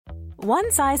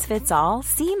One size fits all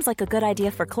seems like a good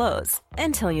idea for clothes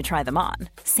until you try them on.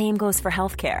 Same goes for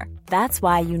healthcare. That's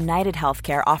why United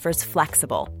Healthcare offers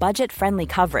flexible, budget-friendly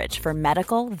coverage for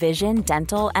medical, vision,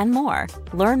 dental, and more.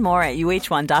 Learn more at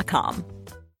uh1.com.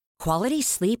 Quality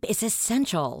sleep is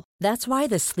essential. That's why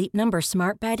the Sleep Number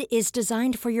Smart Bed is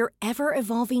designed for your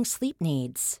ever-evolving sleep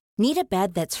needs. Need a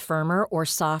bed that's firmer or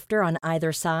softer on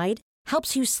either side?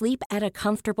 Helps you sleep at a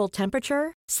comfortable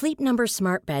temperature? Sleep Number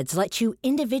Smart Beds let you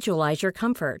individualize your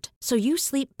comfort, so you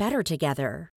sleep better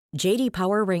together. J.D.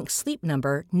 Power ranks Sleep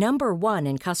Number number 1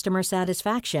 in customer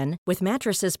satisfaction with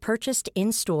mattresses purchased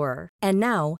in-store. And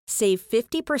now, save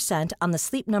 50% on the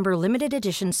Sleep Number Limited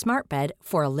Edition Smart Bed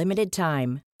for a limited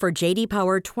time. For J.D.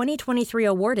 Power 2023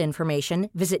 award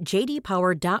information, visit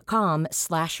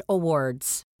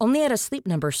jdpower.com/awards. Only at a Sleep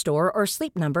Number store or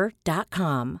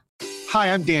sleepnumber.com.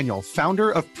 Hi, I'm Daniel,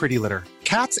 founder of Pretty Litter.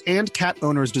 Cats and cat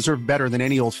owners deserve better than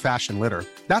any old-fashioned litter.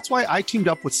 That's why I teamed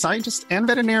up with scientists and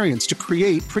veterinarians to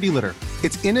create Pretty Litter.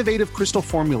 Its innovative crystal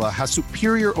formula has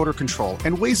superior odor control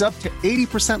and weighs up to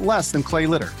 80% less than clay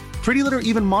litter. Pretty Litter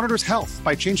even monitors health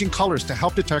by changing colors to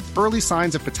help detect early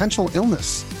signs of potential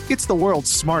illness. It's the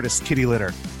world's smartest kitty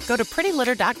litter. Go to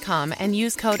prettylitter.com and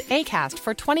use code ACAST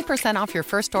for 20% off your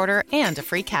first order and a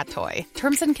free cat toy.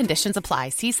 Terms and conditions apply.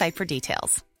 See site for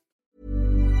details.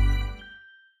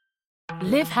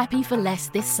 Live happy for less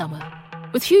this summer,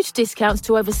 with huge discounts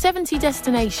to over 70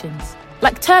 destinations,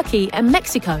 like Turkey and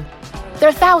Mexico. There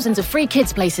are thousands of free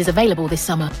kids places available this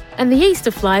summer, and the Easter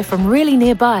fly from really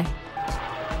nearby.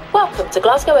 Welcome to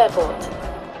Glasgow Airport.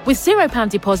 With £0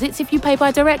 deposits if you pay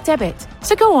by direct debit.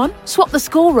 So go on, swap the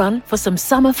school run for some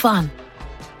summer fun.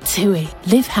 TUI,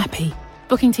 live happy.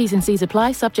 Booking T's and C's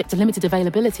apply, subject to limited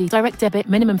availability. Direct debit,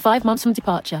 minimum 5 months from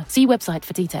departure. See website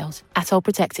for details. Atoll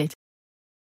protected.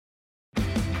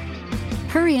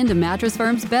 Hurry into Mattress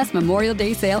Firm's best Memorial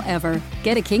Day sale ever.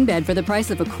 Get a king bed for the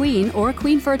price of a queen or a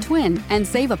queen for a twin and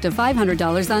save up to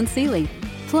 $500 on Sealy.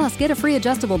 Plus, get a free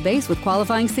adjustable base with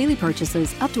qualifying Sealy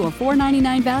purchases up to a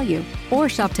 $499 value. Or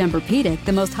shop Tempur-Pedic,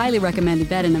 the most highly recommended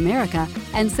bed in America,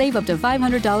 and save up to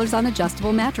 $500 on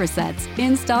adjustable mattress sets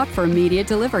in stock for immediate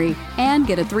delivery. And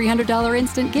get a $300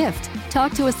 instant gift.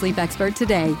 Talk to a sleep expert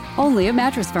today, only at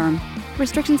Mattress Firm.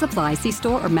 Restrictions apply. See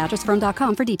store or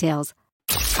mattressfirm.com for details.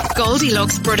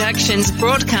 Goldilocks Productions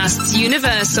broadcasts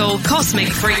universal cosmic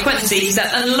frequencies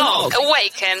that unlock,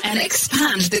 awaken, and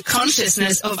expand the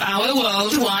consciousness of our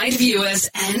worldwide viewers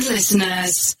and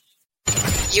listeners.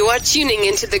 You are tuning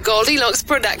into the Goldilocks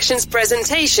Productions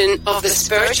presentation of the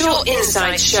Spiritual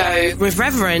Insight Show with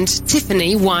Reverend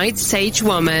Tiffany White Sage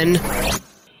Woman.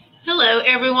 Hello,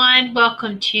 everyone.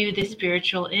 Welcome to the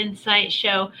Spiritual Insight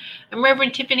Show. I'm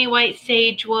Reverend Tiffany White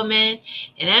Sage Woman,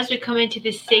 and as we come into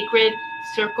this sacred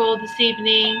circle this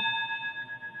evening,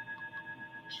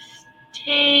 just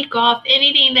take off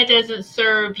anything that doesn't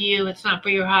serve you. It's not for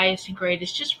your highest and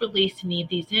greatest. Just release any of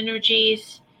these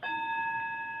energies.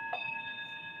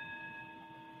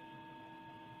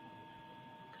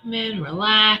 Come in,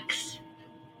 relax,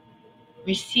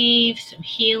 receive some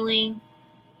healing,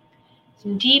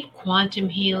 some deep quantum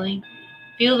healing.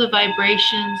 Feel the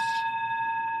vibrations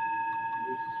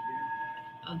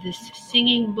of this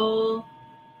singing bowl.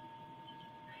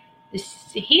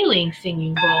 This healing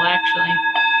singing bowl, actually.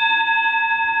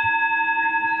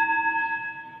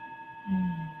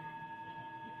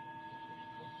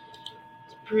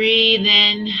 Breathe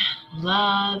in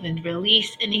love and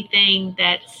release anything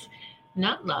that's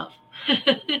not love.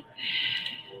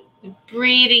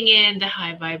 Breathing in the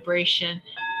high vibration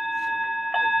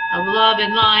of love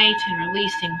and light and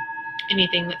releasing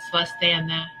anything that's less than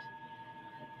that.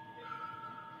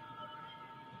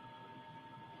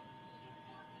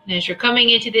 And as you're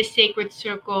coming into this sacred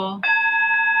circle,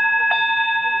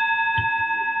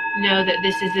 know that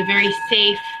this is a very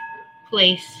safe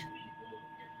place.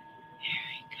 There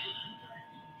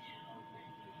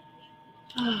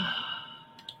we go. Oh,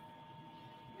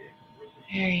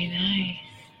 very nice.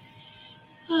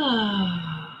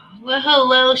 Oh, well,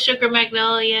 hello, Sugar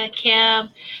Magnolia, Kim.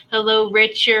 Hello,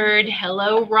 Richard.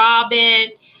 Hello,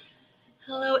 Robin.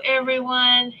 Hello,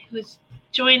 everyone who's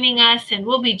joining us and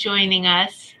will be joining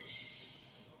us.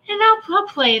 And I'll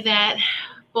play that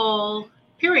bowl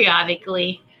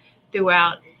periodically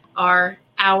throughout our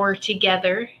hour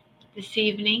together this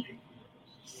evening.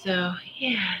 So,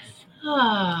 yes.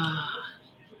 Oh.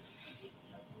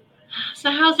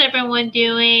 So how's everyone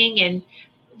doing? And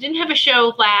didn't have a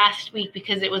show last week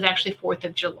because it was actually 4th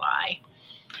of July.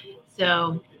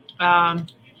 So I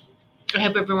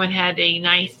hope everyone had a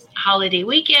nice holiday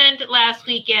weekend last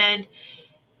weekend.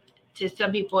 to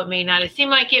some people, it may not have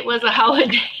seemed like it was a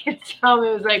holiday. And some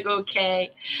it was like,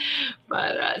 okay.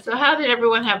 But so how did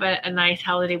everyone have a nice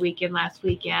holiday weekend last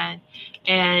weekend?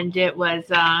 And it was,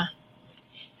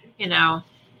 you know,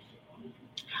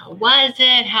 how was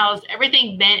it? How's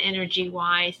everything been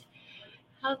energy-wise?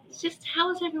 How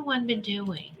has everyone been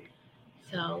doing?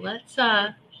 So let's,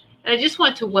 I just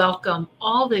want to welcome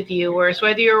all the viewers,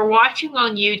 whether you're watching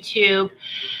on YouTube,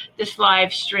 this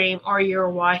live stream, or you're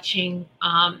watching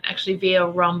actually via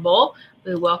Rumble.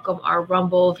 We welcome our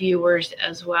Rumble viewers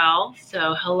as well.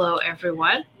 So hello,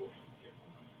 everyone.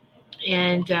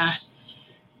 And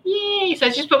yay! So I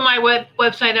just put my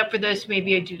website up for those who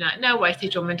maybe do not know,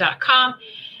 whitesagewoman.com.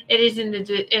 It is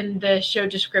in the show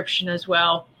description as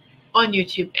well on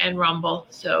YouTube and Rumble.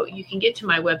 So you can get to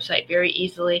my website very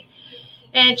easily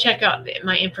and check out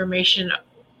my information.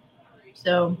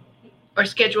 So, or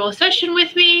schedule a session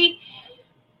with me.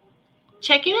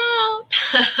 Check it out.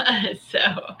 So,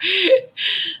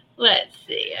 let's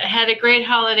see. I had a great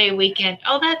holiday weekend.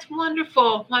 Oh, that's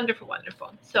wonderful. Wonderful,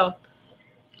 wonderful. So,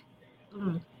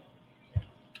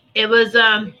 it was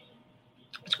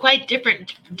it's quite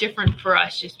different for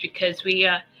us, just because we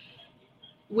had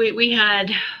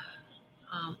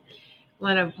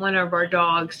one of our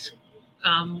dogs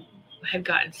had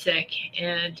gotten sick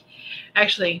and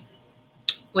actually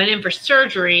went in for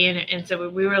surgery, and so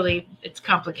we really, it's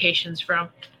complications from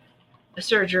a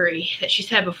surgery that she's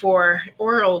had before,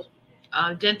 oral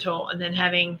dental, and then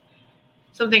having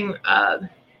something a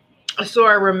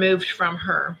sore removed from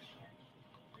her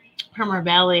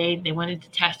belly. They wanted to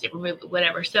test it, remove it,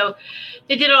 whatever. So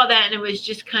they did all that, and it was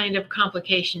just kind of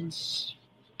complications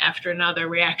after another,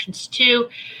 reactions to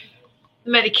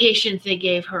the medications they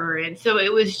gave her. And so it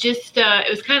was just,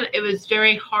 it was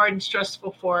very hard and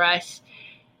stressful for us.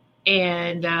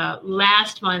 And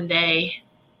last Monday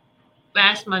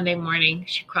morning,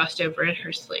 she crossed over in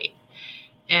her sleep.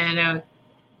 And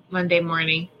Monday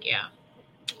morning, yeah.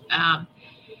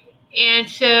 And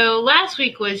so last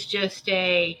week was just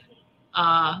a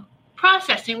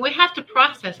processing. We have to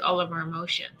process all of our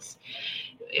emotions.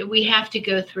 We have to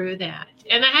go through that.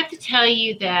 And I have to tell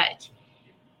you that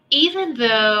even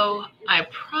though I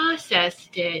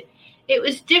processed it, it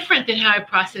was different than how I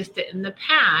processed it in the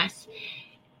past.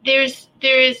 It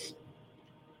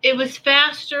was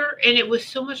faster, and it was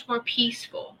so much more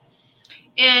peaceful.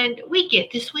 And we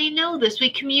get this, we know this, we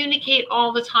communicate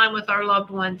all the time with our loved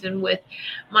ones and with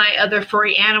my other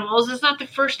furry animals. It's not the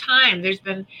first time. There's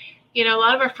been, a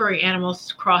lot of our furry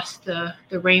animals cross the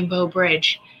Rainbow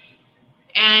Bridge.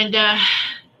 And, and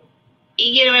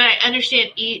I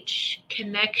understand each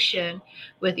connection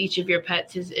with each of your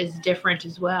pets is different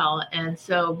as well. And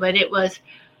so, but I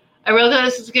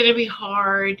realized this was going to be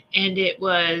hard, and it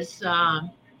was,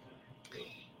 talk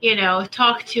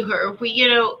to her.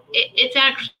 It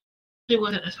actually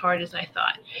wasn't as hard as I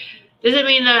thought. Does it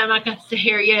mean that I'm not going to sit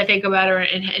here, think about her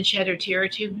and shed a tear or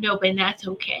two? No, but that's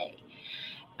okay.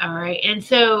 All right. And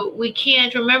so we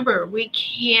can't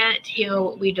heal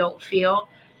what we don't feel.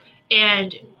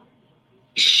 And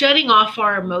shutting off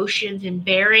our emotions and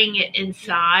burying it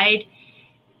inside,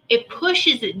 it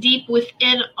pushes it deep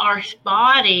within our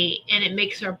body, and it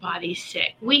makes our body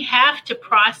sick. We have to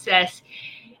process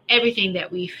everything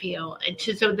that we feel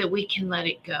so that we can let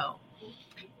it go.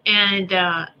 And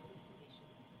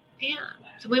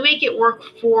so we make it work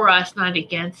for us, not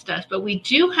against us, but we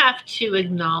do have to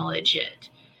acknowledge it.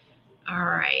 All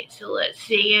right, so let's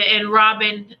see. And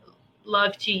Robin,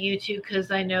 love to you too,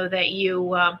 because I know that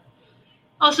you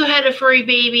also had a furry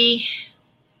baby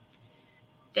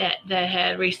that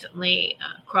had recently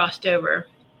crossed over.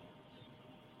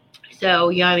 So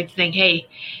you ought to think, hey,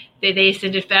 they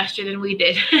ascended faster than we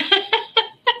did.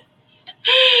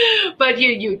 But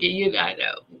I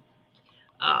know.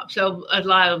 So a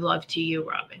lot of love to you,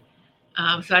 Robin.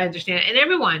 So I understand. And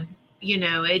everyone,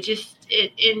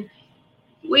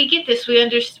 we get this, we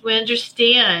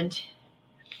understand.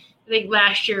 I think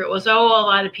last year it was, a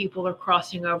lot of people are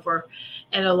crossing over,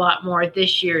 and a lot more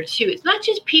this year too. It's not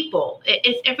just people,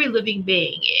 it's every living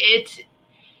being. It's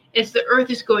the earth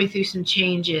is going through some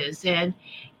changes, and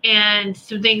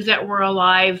some things that were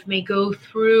alive may go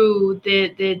through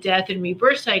the death and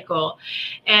rebirth cycle.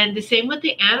 And the same with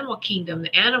the animal kingdom,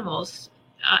 the animals.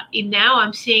 Now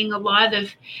I'm seeing a lot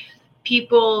of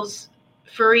people's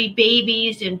furry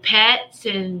babies and pets,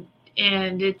 and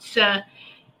it's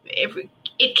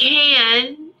it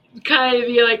can kind of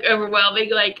be like overwhelming,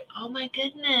 like, oh my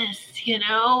goodness,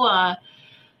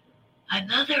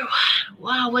 another one.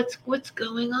 Wow, what's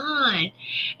going on? And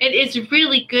it's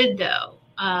really good though.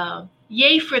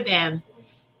 Yay for them.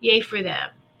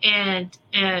 And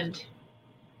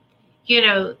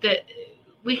that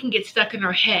we can get stuck in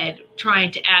our head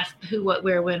trying to ask who, what,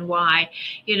 where, when, why,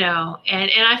 and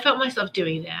I felt myself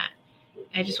doing that.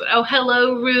 I just went, oh,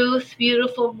 hello, Ruth,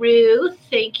 beautiful Ruth.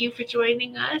 Thank you for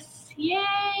joining us.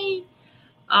 Yay.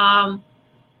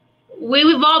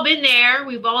 We've all been there.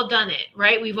 We've all done it,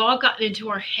 right? We've all gotten into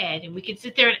our head, and we can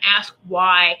sit there and ask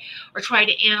why, or try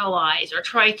to analyze, or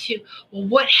try to, well,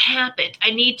 what happened?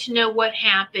 I need to know what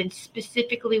happened,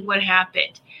 specifically what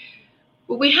happened.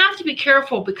 But we have to be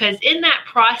careful, because in that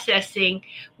processing,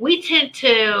 we tend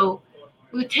to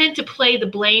play the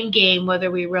blame game,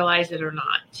 whether we realize it or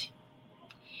not.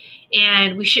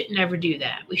 And we should never do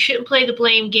that. We shouldn't play the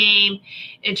blame game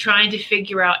and trying to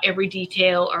figure out every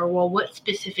detail or, well, what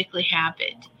specifically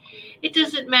happened. It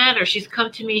doesn't matter. She's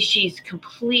come to me. She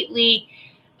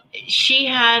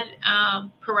had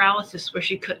paralysis where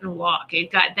she couldn't walk. It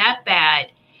got that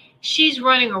bad. She's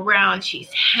running around.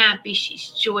 She's happy.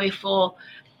 She's joyful.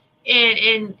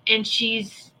 And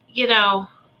she's,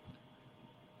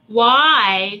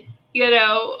 why,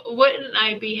 wouldn't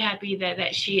I be happy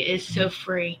that she is so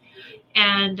free?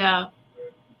 And does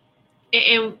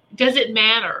it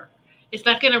matter? It's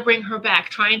not going to bring her back.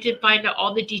 Trying to find out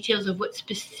all the details of what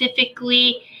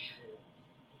specifically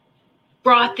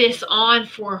brought this on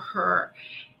for her,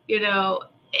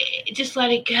 just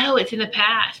let it go. It's in the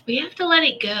past. We have to let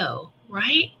it go,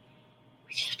 right?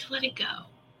 We just have to let it go.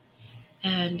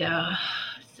 And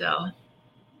so,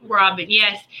 Robin,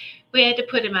 yes, we had to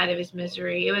put him out of his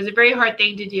misery. It was a very hard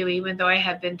thing to do, even though I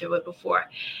have been through it before.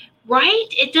 Right?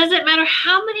 It doesn't matter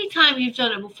how many times you've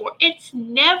done it before. It's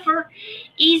never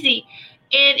easy.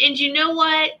 And you know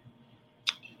what?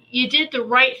 You did the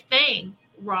right thing,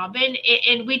 Robin.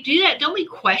 And we do that. Don't we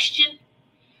question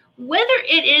whether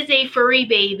it is a furry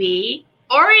baby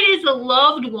or it is a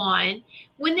loved one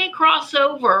when they cross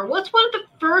over? What's one of the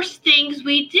first things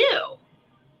we do?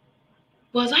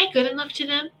 Was I good enough to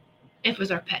them? If it was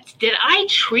our pets, did I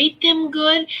treat them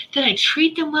good? Did I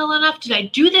treat them well enough? Did I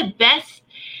do the best?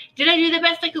 Did I do the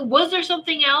best I could? Was there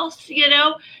something else?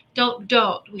 Don't.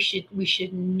 We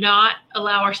should not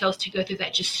allow ourselves to go through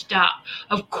that. Just stop.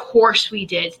 Of course we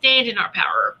did. Stand in our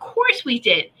power. Of course we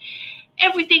did.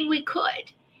 Everything we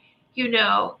could, and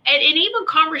even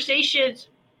conversations.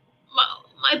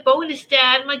 My bonus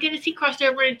dad, my goodness, he crossed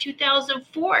over in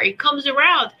 2004. He comes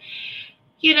around,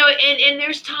 and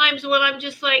there's times when I'm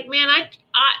just like, man,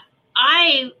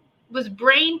 I was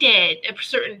brain dead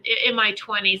in my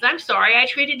 20s. I'm sorry, I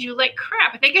treated you like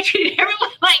crap. I think I treated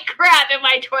everyone like crap in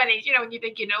my 20s, when you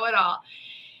think you know it all.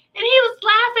 And he was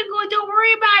laughing, going, don't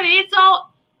worry about it.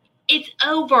 It's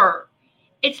over.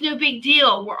 It's no big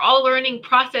deal. We're all learning,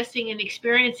 processing, and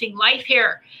experiencing life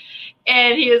here.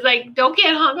 And he was like, don't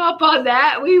get hung up on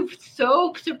that. We've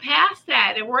so surpassed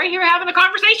that. And we're right here having a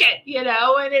conversation,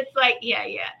 and it's like, yeah.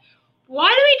 Why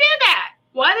do we do that?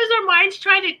 Why does our minds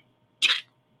try to,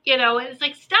 and it's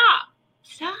like, stop.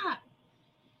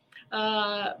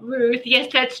 Ruth,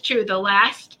 yes, that's true. The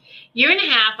last year and a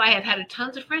half, I have had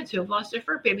tons of friends who have lost their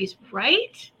fur babies,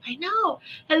 right? I know.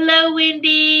 Hello,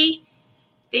 Wendy.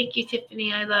 Thank you,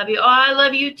 Tiffany. I love you. Oh, I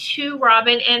love you too,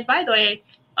 Robin. And by the way,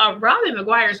 Robin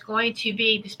McGuire is going to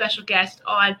be the special guest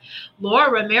on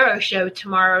Laura Romero's show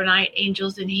tomorrow night,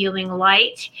 Angels and Healing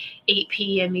Light, 8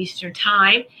 p.m. Eastern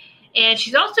Time. And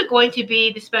she's also going to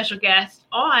be the special guest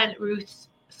on Ruth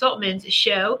Saltman's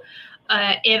show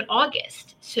in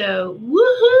August. So,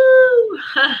 woohoo!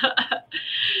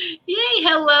 Yay!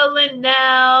 Hello,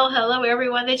 Linnell. Hello,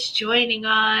 everyone that's joining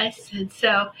us. And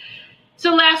so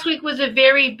last week was a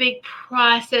very big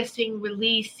processing,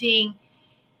 releasing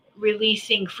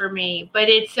for me. But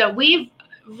it's we've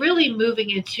really moving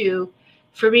into,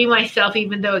 for me, myself,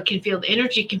 even though the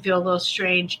energy can feel a little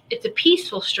strange, it's a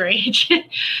peaceful strange.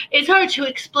 It's hard to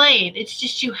explain. It's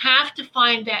just you have to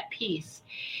find that peace.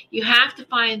 You have to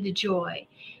find the joy.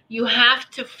 You have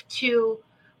to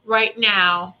right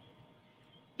now,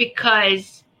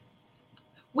 because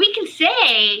we can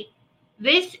say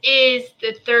this is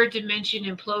the third dimension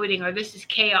imploding, or this is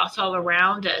chaos all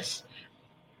around us.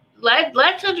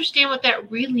 Let's understand what that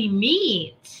really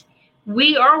means.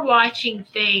 We are watching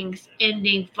things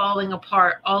ending, falling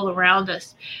apart all around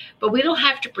us, but we don't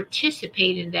have to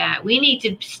participate in that. We need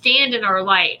to stand in our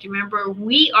light. Remember,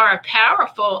 we are a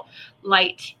powerful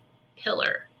light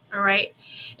pillar, all right?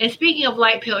 And speaking of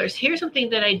light pillars, here's something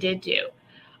that I did do.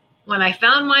 When I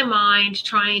found my mind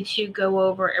trying to go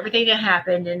over everything that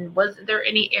happened and was there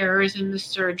any errors in the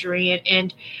surgery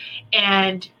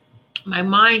and my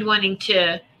mind wanting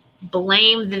to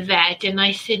blame the vet, and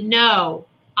I said, no,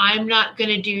 I'm not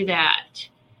going to do that.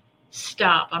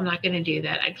 stop. I'm not going to do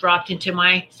that. I dropped into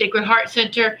my Sacred Heart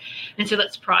Center and said,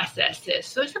 let's process this.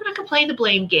 So I said, I'm not going to play the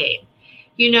blame game.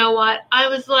 You know what? I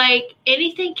was like,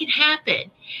 anything can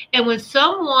happen. And when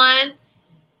someone,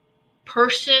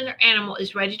 person or animal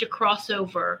is ready to cross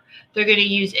over, they're going to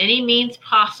use any means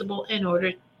possible in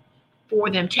order for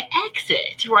them to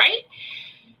exit, right?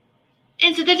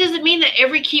 And so that doesn't mean that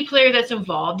every key player that's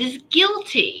involved is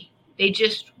guilty. They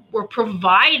just were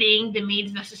providing the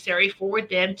means necessary for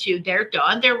them to, they're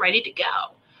done, they're ready to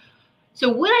go. So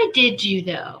what I did do,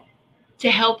 though,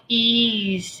 to help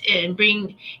ease and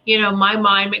bring, my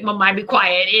mind, make my mind be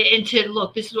quiet, and to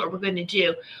look, this is what we're going to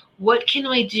do. What can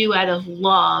I do out of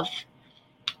love?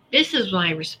 This is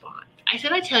my response. I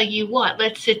said, I tell you what,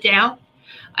 let's sit down.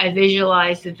 I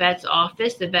visualize the vet's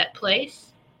office, the vet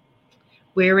place,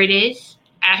 where it is,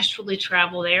 astrally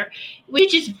travel there. We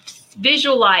just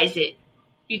visualize it.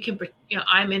 You can,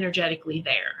 I'm energetically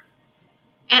there.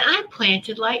 And I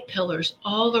planted light pillars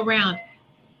all around.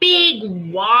 Big,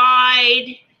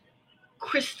 wide,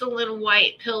 crystalline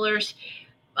white pillars.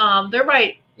 They're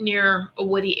right near a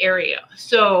woody area.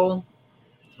 So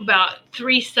about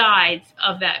 3 sides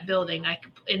of that building,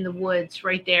 in the woods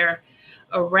right there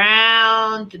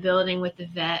around the building with the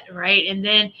vet, right? And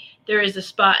then there is a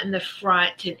spot in the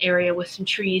front, an area with some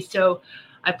trees. So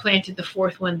I planted the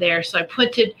 4th one there. So I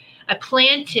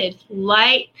planted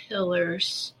light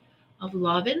pillars of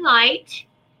love and light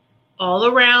all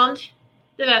around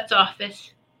the vet's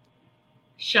office,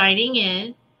 shining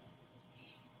in.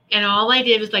 And all I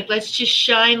did was let's just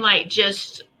shine light,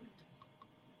 just,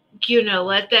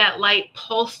 let that light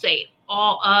pulsate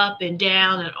all up and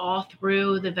down and all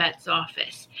through the vet's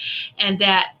office. And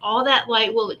that all that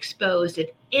light will expose if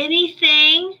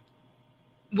anything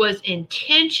was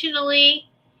intentionally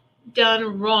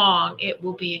done wrong, it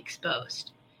will be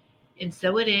exposed. And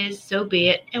so it is, so be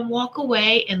it, and walk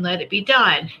away and let it be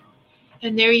done.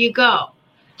 And there you go.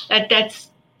 That's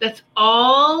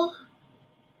all.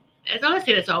 I don't want to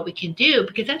say that's all we can do,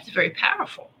 because that's very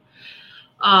powerful.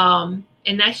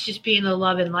 And that's just being the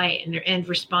love and light and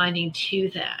responding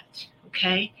to that.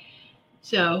 Okay.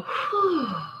 So,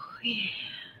 yeah.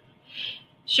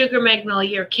 Sugar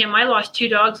Magnolia, Kim, I lost 2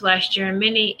 dogs last year and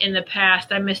many in the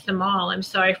past. I miss them all. I'm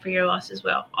sorry for your loss as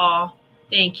well. Oh,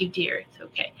 thank you, dear. It's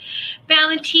okay.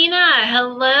 Valentina,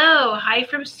 hello. Hi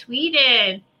from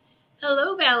Sweden.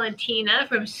 Hello, Valentina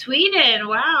from Sweden.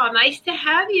 Wow, nice to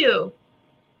have you.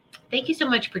 Thank you so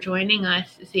much for joining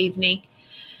us this evening.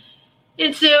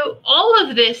 And so all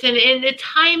of this, and the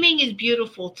timing is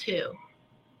beautiful too.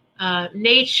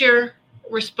 Nature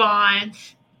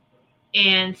responds.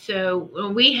 And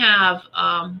so we have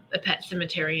a pet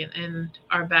cemetery in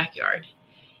our backyard.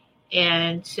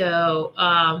 And so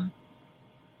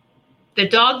the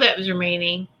dog that was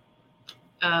remaining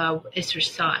is her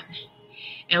son.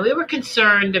 And we were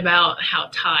concerned about how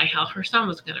her son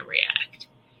was going to react.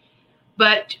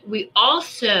 But we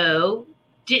also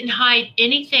didn't hide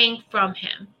anything from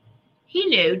him. He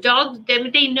knew. Dogs,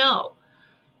 they know.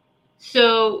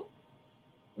 So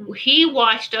he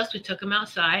watched us. We took him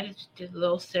outside, did a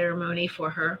little ceremony for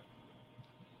her.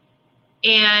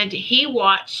 And he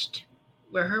watched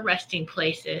where her resting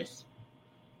place is.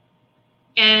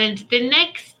 And the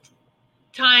next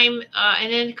time,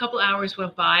 and then a couple hours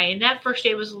went by, and that first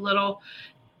day was a little,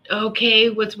 okay,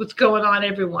 what's going on,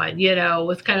 everyone?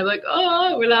 Was kind of like,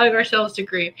 oh, we're allowing ourselves to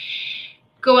grieve.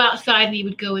 Go outside, and he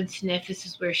would go and sniff. This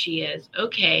is where she is.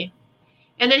 Okay.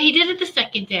 And then he did it the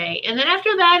second day. And then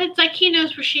after that, it's like he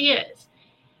knows where she is,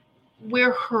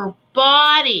 where her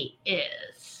body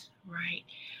is, right?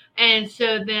 And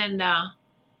so then,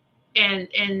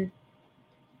 and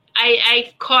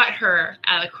I caught her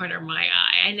out of the corner of my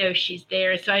eye. I know she's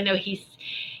there, so I know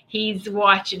he's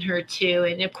watching her too.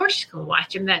 And of course she's gonna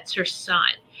watch him. That's her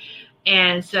son,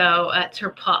 and so that's her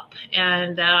pup.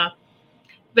 And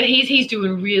but he's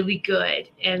doing really good.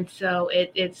 And so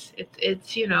it's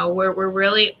we're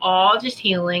really all just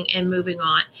healing and moving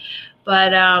on.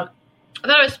 But I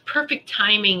thought it was perfect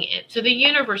timing. So the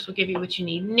universe will give you what you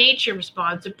need. Nature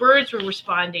responds. The birds were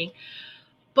responding.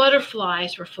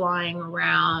 Butterflies were flying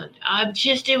around.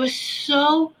 It was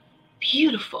so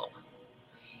beautiful.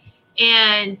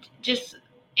 And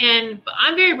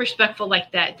I'm very respectful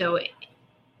like that, though.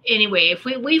 Anyway, if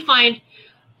we find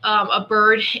a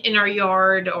bird in our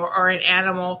yard or an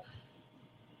animal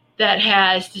that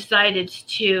has decided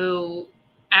to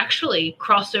actually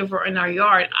cross over in our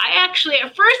yard, at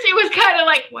first it was kind of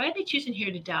like, why are they choosing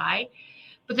here to die?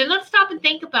 But then let's stop and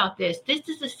think about this. This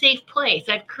is a safe place.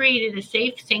 I've created a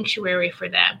safe sanctuary for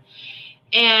them.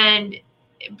 And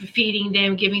feeding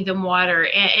them, giving them water.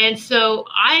 And so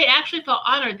I actually felt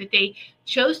honored that they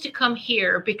chose to come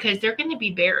here because they're going to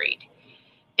be buried.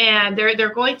 And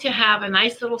they're going to have a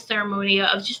nice little ceremony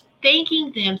of just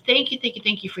thanking them. Thank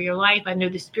you for your life. I know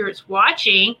the Spirit's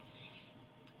watching.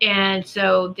 And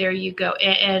so there you go.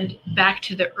 And back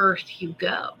to the earth you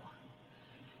go.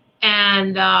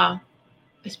 And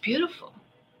it's beautiful.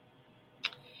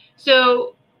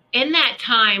 So in that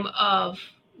time of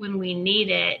when we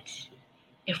need it,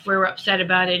 if we're upset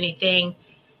about anything,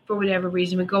 for whatever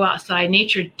reason, we go outside.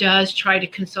 Nature does try to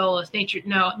console us. Nature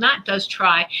does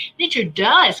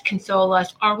console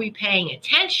us. Are we paying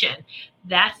attention?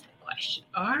 That's the question.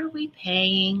 Are we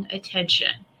paying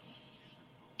attention?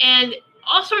 And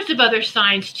all sorts of other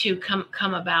signs too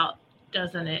come about,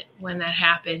 doesn't it, when that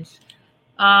happens?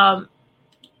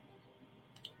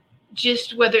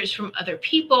 Just whether it's from other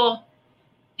people,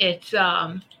 it's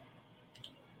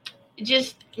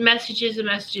just messages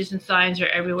and signs are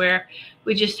everywhere.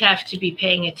 We just have to be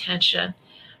paying attention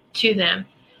to them.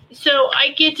 So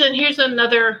I get to, and here's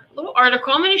another little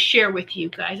article I'm going to share with you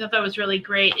guys. I thought it was really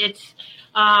great. It's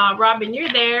Robin, you're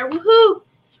there, woohoo!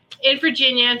 In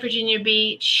Virginia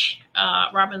Beach.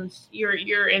 Robin's,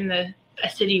 you're in a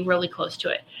city really close to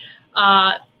it.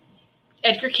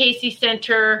 Edgar Cayce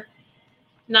Center,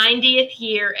 90th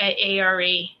year at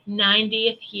ARE.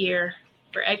 90th year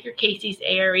for Edgar Cayce's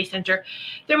ARE Center.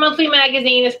 Their monthly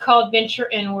magazine is called Venture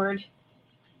Inward.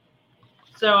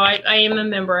 So I am a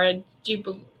member. I've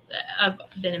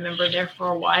been a member there for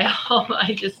a while.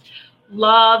 I just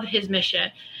love his mission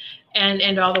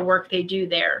and all the work they do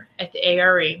there at the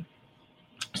ARE.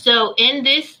 So in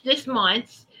this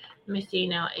month, let me see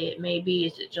now, it may be,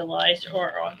 is it July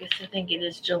or August? I think it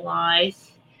is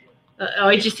July's.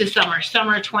 It just is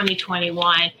summer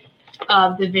 2021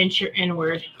 of the Venture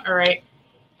Inward. All right.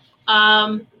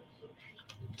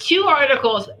 2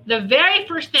 articles. The very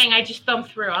first thing I just thumbed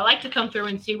through, I like to thumb through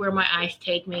and see where my eyes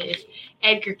take me, is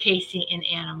Edgar Cayce and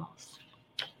Animals.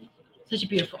 Such a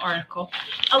beautiful article.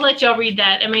 I'll let y'all read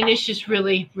that. I mean, it's just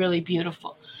really, really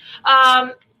beautiful.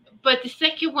 But the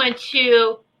second one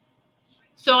too,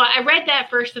 so I read that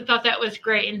first and thought that was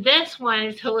great. And this one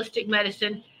is Holistic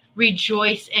Medicine,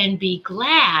 Rejoice and Be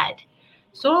Glad.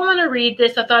 So I'm going to read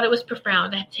this. I thought it was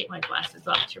profound. I have to take my glasses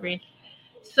off to read.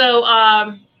 So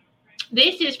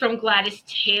this is from Gladys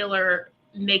Taylor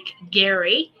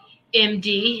McGarry,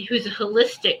 MD, who's a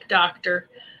holistic doctor.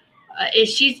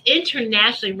 She's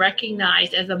internationally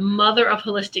recognized as a mother of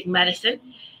holistic medicine.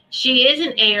 She is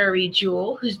an ARE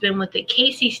jewel who's been with the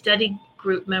Cayce Study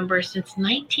Group member since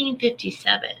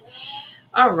 1957.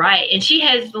 All right. And she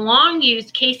has long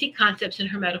used Cayce concepts in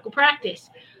her medical practice.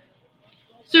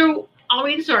 So I'll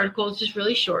read this article. It's just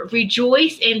really short.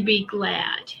 Rejoice and be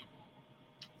glad.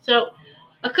 So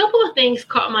a couple of things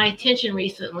caught my attention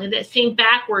recently that seemed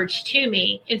backwards to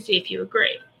me, and see if you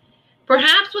agree.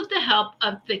 Perhaps with the help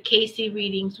of the Cayce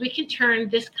readings, we can turn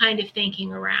this kind of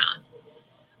thinking around.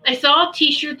 I saw a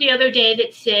t-shirt the other day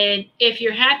that said, if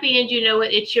you're happy and you know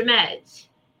it, it's your meds.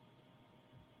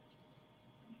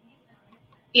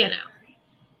 You know,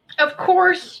 of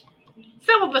course,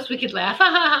 some of us, we could laugh,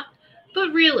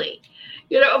 but really,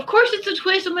 you know, of course it's a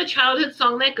twist on the childhood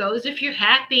song that goes, if you're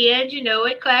happy and you know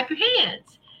it, clap your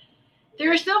hands.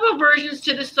 There are several versions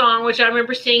to the song, which I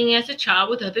remember singing as a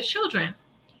child with other children.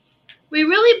 We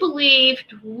really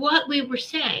believed what we were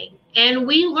saying, and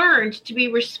we learned to be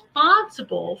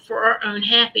responsible for our own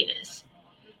happiness.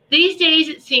 These days,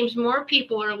 it seems more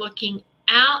people are looking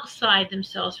outside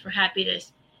themselves for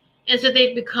happiness, and so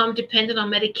they've become dependent on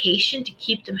medication to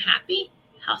keep them happy.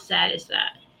 How sad is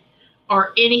that?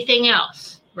 Or anything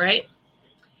else, right?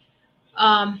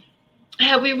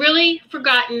 Have we really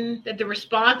forgotten that the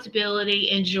responsibility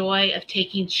and joy of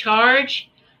taking charge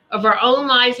of our own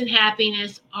lives and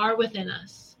happiness are within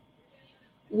us?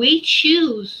 We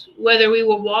choose whether we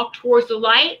will walk towards the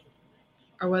light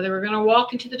or whether we're going to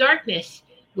walk into the darkness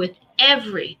with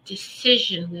every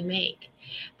decision we make.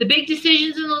 The big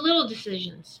decisions and the little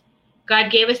decisions.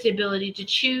 God gave us the ability to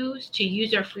choose, to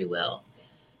use our free will.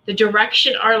 The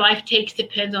direction our life takes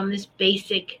depends on this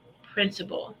basic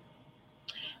principle.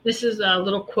 This is a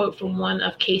little quote from one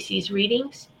of Cayce's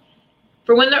readings.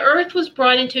 For when the earth was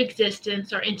brought into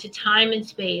existence or into time and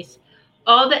space,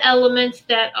 all the elements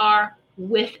that are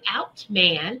without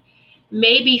man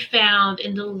may be found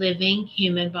in the living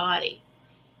human body.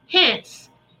 Hence,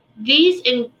 these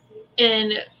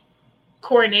in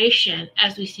coronation,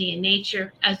 as we see in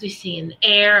nature, as we see in the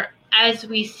air, as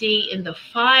we see in the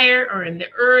fire or in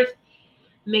the earth,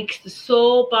 makes the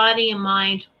soul, body, and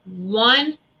mind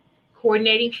one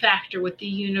coordinating factor with the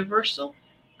universal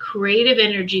creative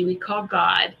energy we call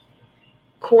God,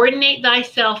 Coordinate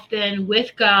thyself then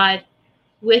with God,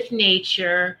 with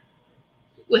nature,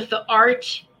 with the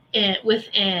art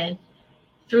within,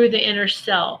 through the inner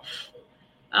self.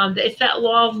 It's that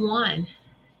law of one,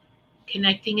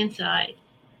 connecting inside.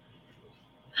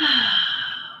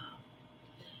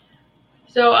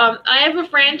 So I have a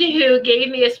friend who gave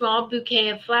me a small bouquet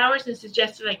of flowers and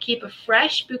suggested I keep a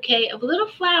fresh bouquet of little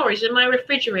flowers in my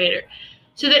refrigerator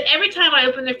so that every time I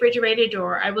open the refrigerator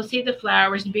door, I will see the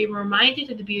flowers and be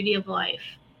reminded of the beauty of life.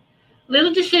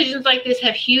 Little decisions like this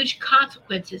have huge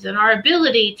consequences in our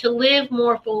ability to live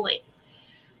more fully.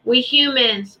 We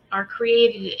humans are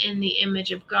created in the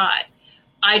image of God.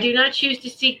 I do not choose to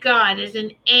see God as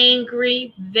an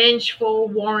angry, vengeful,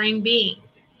 warring being.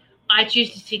 I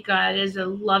choose to see God as a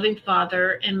loving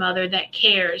father and mother that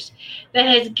cares, that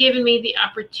has given me the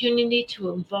opportunity to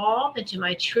evolve into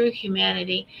my true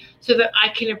humanity so that I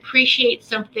can appreciate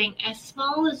something as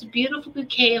small as a beautiful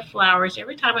bouquet of flowers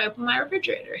every time I open my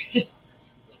refrigerator.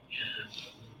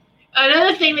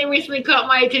 Another thing that recently caught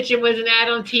my attention was an ad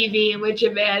on TV in which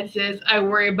a man says, I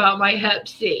worry about my Hep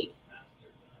C.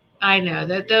 I know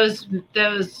that those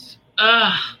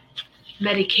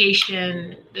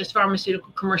medication, those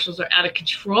pharmaceutical commercials are out of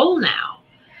control now.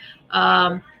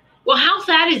 Well, how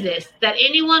sad is this, that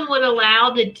anyone would allow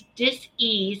the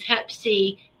disease, Hep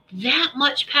C, that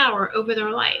much power over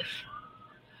their life?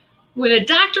 When a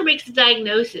doctor makes a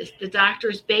diagnosis, the doctor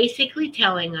is basically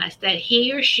telling us that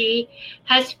he or she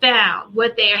has found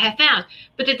what they have found.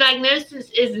 But the diagnosis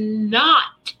is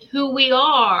not who we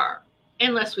are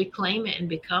unless we claim it and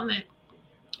become it.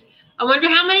 I wonder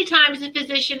how many times a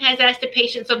physician has asked a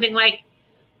patient something like,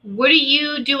 what are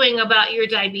you doing about your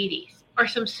diabetes? Or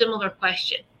some similar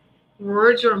question.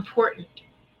 Words are important.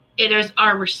 It is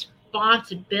our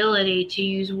responsibility to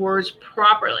use words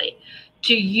properly,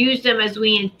 to use them as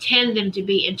we intend them to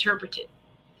be interpreted.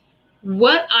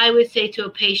 What I would say to a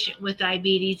patient with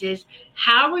diabetes is,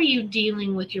 how are you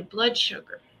dealing with your blood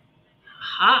sugar?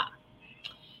 Aha.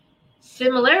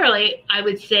 Similarly, I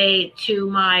would say to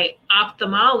my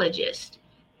ophthalmologist,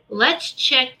 let's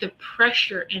check the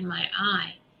pressure in my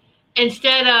eye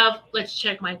instead of let's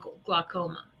check my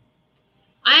glaucoma.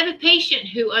 I have a patient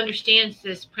who understands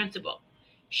this principle.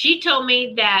 She told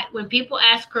me that when people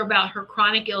ask her about her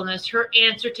chronic illness, her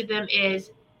answer to them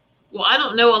is, well, I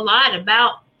don't know a lot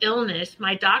about illness.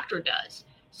 My doctor does.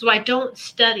 So I don't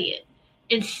study it.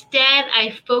 Instead,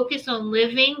 I focus on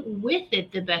living with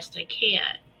it the best I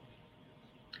can.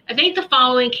 I think the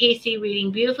following Casey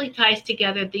reading beautifully ties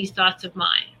together these thoughts of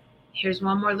mine. Here's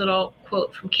one more little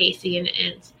quote from Casey, and it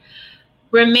ends.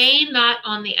 Remain not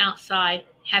on the outside.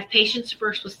 Have patience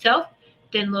first with self,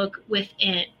 then look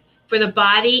within. For the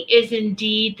body is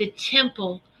indeed the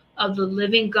temple of the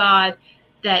living God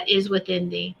that is within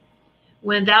thee.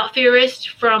 When thou fearest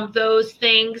from those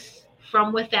things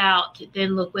from without,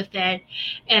 then look within,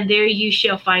 and there you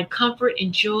shall find comfort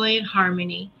and joy and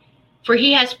harmony. For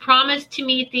he has promised to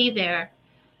meet thee there.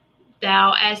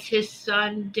 Thou, as his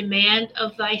son, demand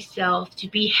of thyself to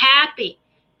be happy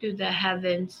through the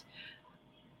heavens,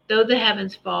 though the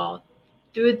heavens fall.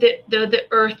 Though the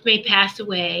earth may pass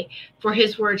away, for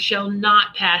his word shall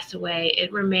not pass away.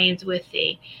 It remains with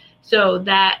thee. So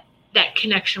that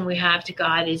connection we have to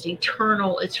God is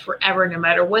eternal. It's forever, no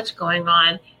matter what's going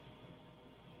on.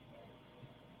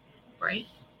 Right?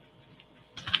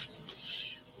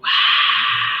 Wow.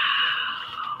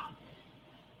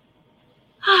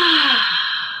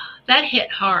 That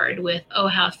hit hard with, oh,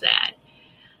 how sad.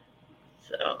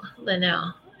 So,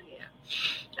 Linnell.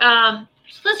 Yeah.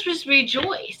 So let's just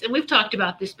rejoice. And we've talked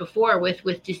about this before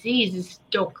with diseases.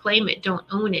 Don't claim it. Don't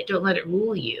own it. Don't let it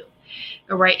rule you.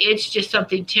 All right. It's just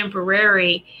something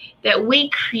temporary that we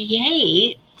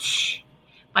create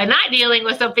by not dealing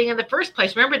with something in the first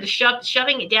place. Remember the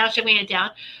shoving it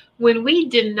down. When we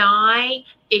deny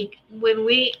it,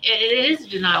 it is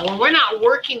denial. When we're not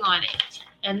working on it.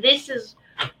 And this is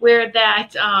where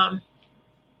that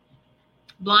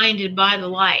blinded by the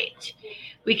light.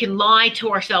 We can lie to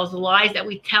ourselves, the lies that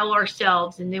we tell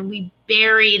ourselves, and then we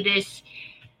bury this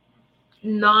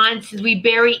nonsense. We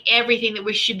bury everything that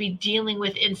we should be dealing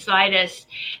with inside us,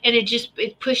 and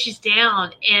it pushes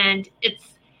down, and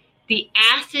it's the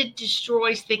acid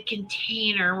destroys the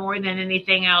container more than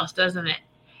anything else, doesn't it?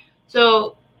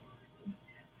 So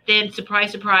then,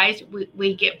 surprise, surprise,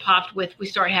 we get popped with, we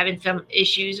start having some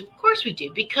issues. Of course we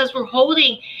do, because we're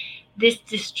holding this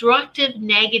destructive,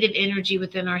 negative energy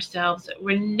within ourselves that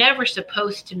we're never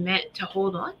supposed to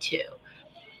hold on to.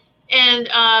 And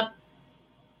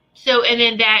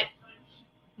then that,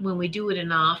 when we do it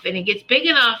enough, and it gets big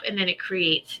enough, and then it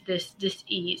creates this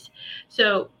dis-ease.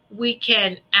 So we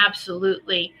can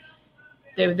absolutely,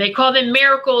 They call them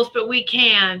miracles, but we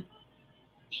can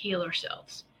heal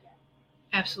ourselves.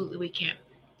 Absolutely, we can.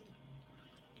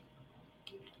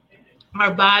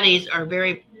 Our bodies are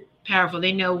very powerful.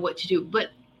 They know what to do, but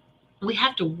we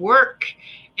have to work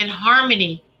in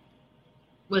harmony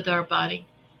with our body,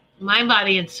 mind,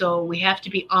 body, and soul. We have to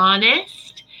be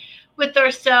honest with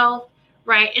ourselves,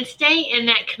 right? And stay in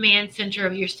that command center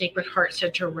of your sacred heart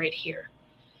center right here.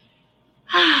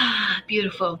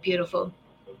 Beautiful, beautiful.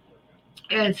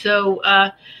 And so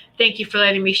thank you for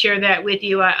letting me share that with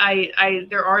you.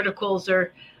 Their articles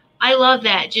are, I love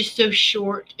that, just so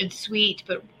short and sweet,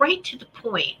 but right to the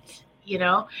point, you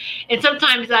know. And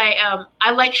sometimes I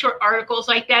like short articles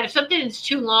like that. If something is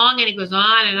too long and it goes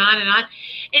on and on and on,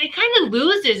 and it kind of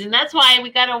loses, and that's why we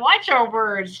got to watch our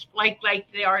words, like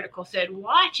the article said,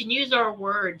 watch and use our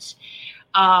words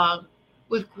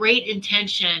with great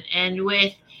intention and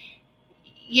with,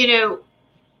 you know,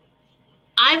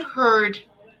 I've heard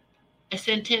a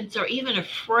sentence or even a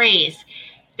phrase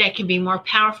that can be more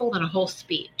powerful than a whole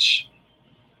speech.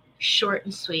 Short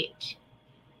and sweet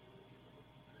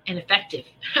and effective.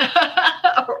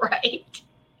 Right?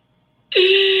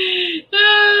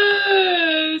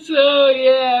 So,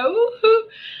 yeah. Woo-hoo.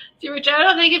 See, Richard, I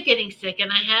don't think of getting sick, and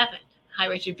I haven't. Hi,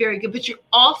 Richard. Very good. But you're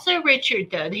also,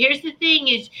 Richard, though, here's the thing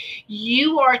is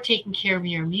you are taking care of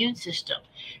your immune system.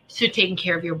 So taking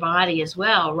care of your body as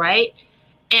well, right?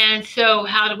 And so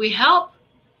how do we help?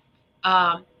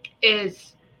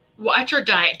 Is watch our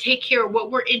diet, take care of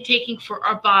what we're intaking for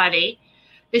our body.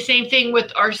 The same thing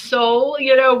with our soul.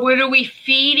 You know, what are we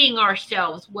feeding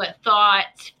ourselves? What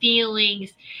thoughts,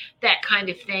 feelings, that kind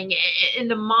of thing. In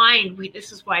the mind,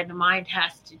 this is why the mind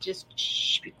has to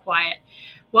just be quiet.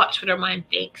 Watch what our mind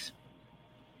thinks.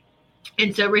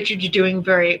 And so, Richard, you're doing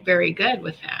very, very good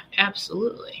with that.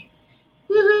 Absolutely.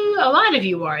 Woohoo! A lot of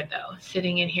you are, though,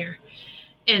 sitting in here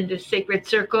in the sacred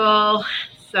circle.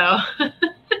 So,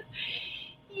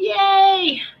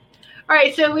 yay! All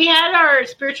right, so we had our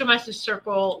spiritual message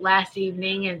circle last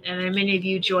evening, and many of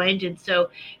you joined, and so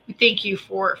we thank you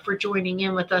for joining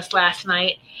in with us last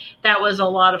night. That was a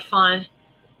lot of fun,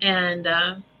 and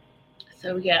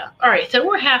so yeah. All right, so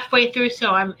we're halfway through,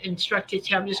 so I'm instructed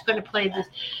to. I'm just going to play this.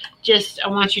 I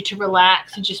want you to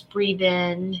relax and just breathe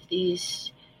in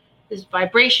these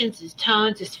vibrations, these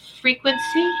tones, this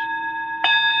frequency.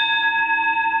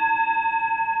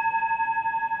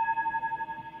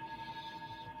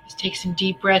 Just take some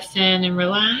deep breaths in and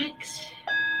relax.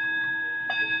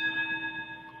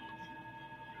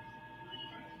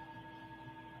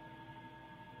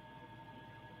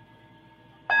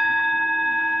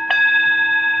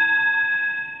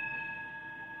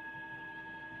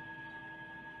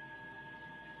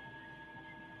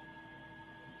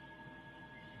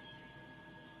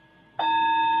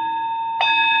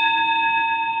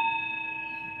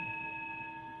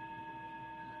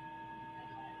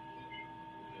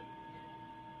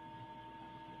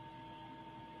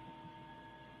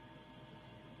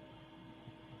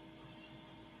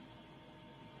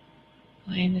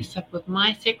 Line this up with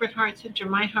my sacred heart center,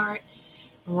 my heart.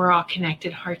 And we're all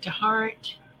connected heart to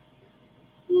heart.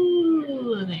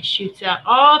 Ooh, and that shoots out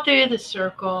all through the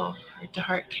circle, heart to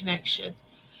heart connection.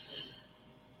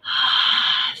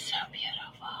 So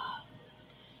beautiful.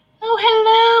 Oh,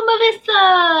 hello,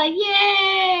 Melissa.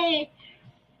 Yay.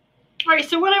 All right,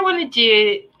 so what I want to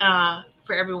do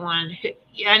for everyone,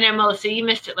 I know, Melissa, you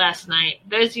missed it last night.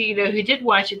 Those of you who did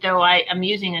watch it, though, I'm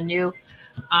using a new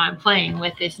I'm playing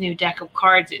with this new deck of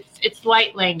cards. It's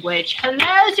light language.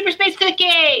 Hello, Super Space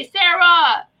Cookie,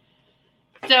 Sarah.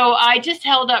 So I just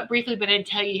held up briefly, but I didn't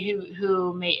tell you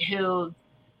who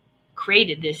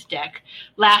created this deck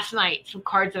last night. Some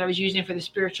cards that I was using for the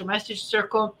Spiritual Message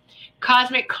Circle,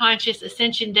 Cosmic Conscious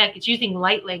Ascension deck. It's using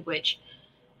light language.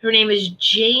 Her name is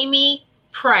Jamie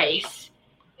Price.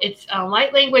 It's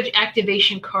light language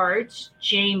activation cards.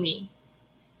 Jamie,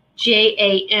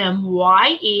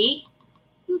 Jamye.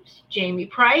 Oops, Jamie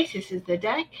Price. This is the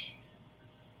deck.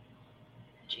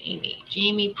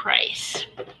 Jamie Price.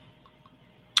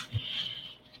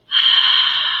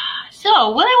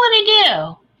 So what I want to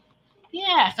do,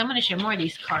 yes, I'm going to show more of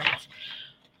these cards.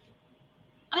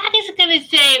 I'm not just going to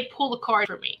say pull the card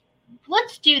for me.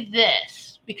 Let's do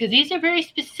this because these are very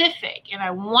specific and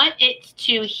I want it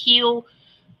to heal,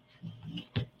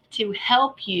 to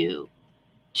help you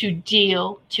to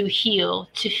deal, to heal,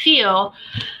 to feel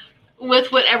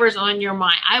with whatever's on your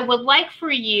mind. I would like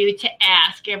for you to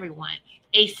ask everyone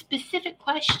a specific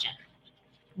question,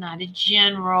 not a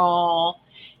general,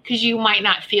 because you might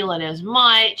not feel it as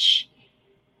much.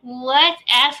 Let's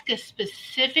ask a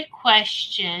specific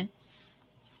question,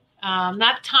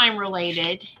 not time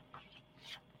related,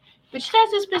 which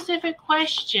that's a specific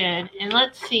question. And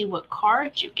let's see what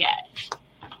card you get.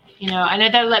 I know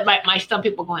that my some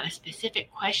people go on a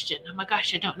specific question. Oh my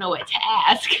gosh, I don't know what to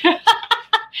ask.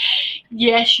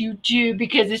 Yes, you do,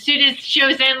 because as soon as it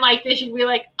shows in like this, you'd be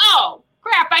like, oh,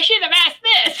 crap, I should have asked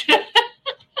this.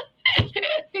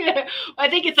 I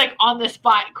think it's like on the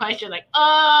spot question, like, oh,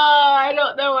 I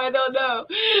don't know.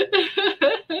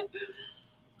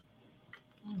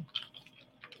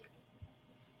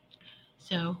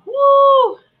 So,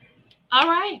 woo! All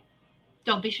right.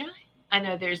 Don't be shy. I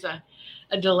know there's a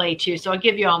delay too, so I'll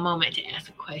give you all a moment to ask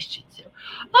a question. So,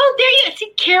 oh, there you go.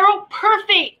 See, Carol,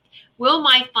 perfect. Will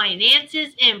my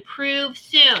finances improve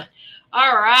soon?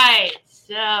 All right.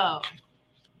 So,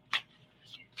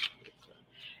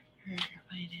 her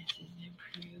finances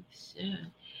improve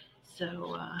soon.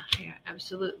 So, yeah,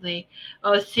 absolutely.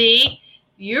 Oh, see,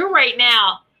 you're right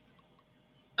now.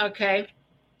 Okay.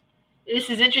 This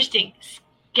is interesting.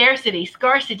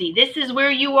 Scarcity. This is where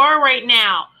you are right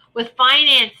now with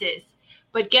finances.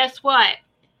 But guess what?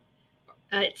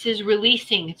 It says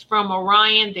releasing. It's from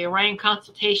Orion. The Orion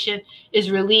consultation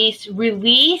is release.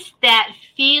 Release that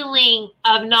feeling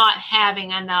of not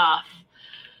having enough.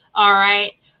 All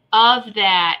right. Of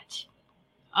that,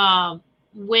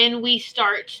 when we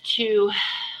start to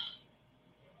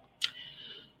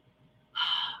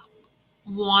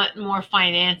want more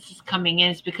finances coming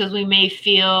in, it's because we may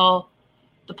feel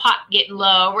the pot getting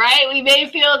low, right? We may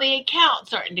feel the account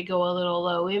starting to go a little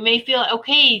low. We may feel,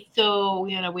 okay, so,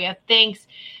 we have things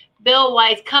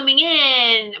bill-wise coming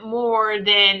in more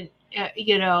than,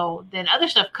 than other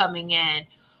stuff coming in,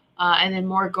 and then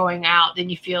more going out than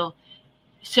you feel.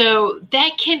 So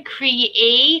that can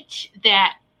create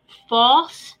that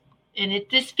false, and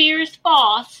this fear is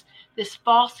false, this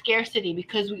false scarcity,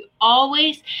 because we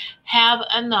always have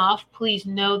enough. Please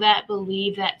know that,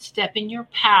 believe that, step in your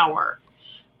power.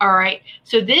 All right.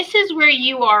 So this is where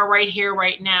you are right here,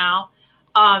 right now.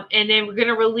 And then we're going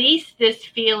to release this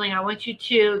feeling. I want you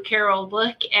to, Carol,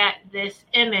 look at this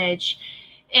image.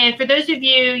 And for those of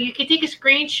you, you can take a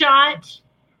screenshot,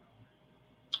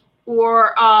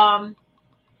 or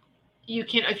you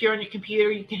can, if you're on your computer,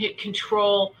 you can hit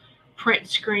Control Print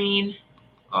Screen,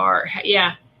 or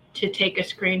to take a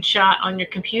screenshot on your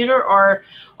computer or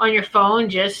on your phone.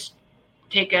 Just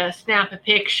snap a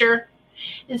picture.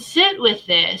 And sit with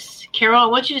this. Carol, I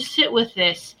want you to sit with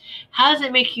this. How does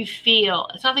it make you feel?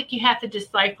 It's not like you have to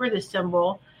decipher the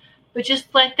symbol, but just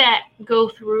let that go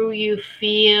through you.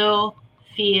 Feel.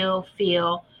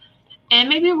 And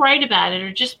maybe write about it,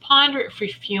 or just ponder it for a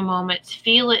few moments.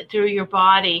 Feel it through your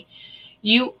body.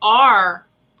 You are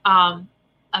a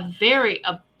very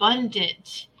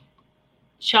abundant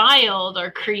child or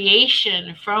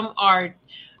creation from our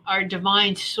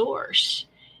divine source.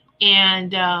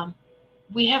 And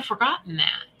we have forgotten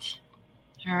that.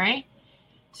 All right.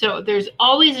 So there's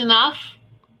always enough.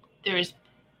 There's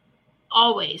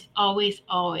always.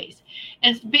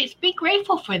 And be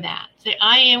grateful for that. Say,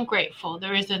 I am grateful.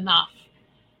 There is enough.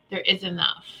 There is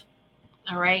enough.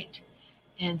 All right.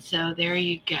 And so there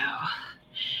you go.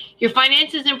 Your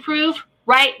finances improve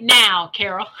right now,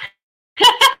 Carol.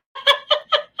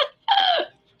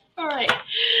 All right.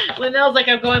 Linnell's like,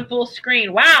 I'm going full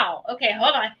screen. Wow. Okay,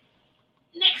 hold on.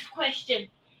 Next question.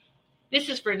 This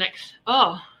is for next.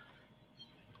 Oh.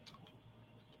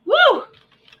 Woo!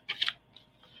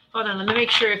 Hold on. Let me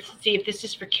make sure see if this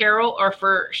is for Carol or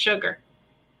for Sugar.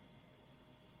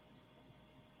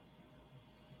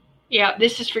 Yeah,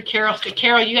 this is for Carol. So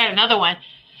Carol, you got another one.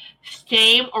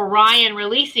 Same Orion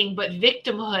releasing, but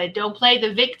victimhood. Don't play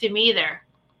the victim either.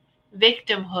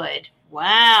 Victimhood.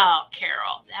 Wow,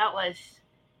 Carol. That was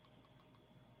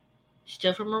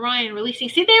still from Orion releasing.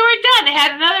 See, they were done. They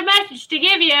had another message to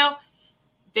give you.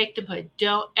 Victimhood.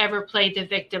 Don't ever play the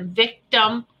victim.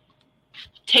 Victim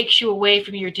takes you away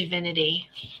from your divinity.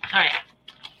 All right.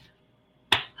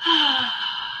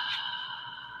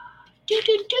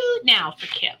 Now for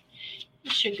Kim.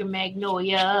 Sugar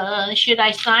Magnolia. Should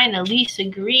I sign a lease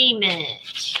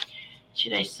agreement?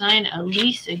 Should I sign a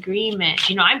lease agreement?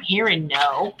 I'm hearing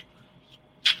no.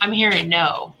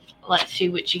 Let's see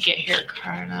what you get here.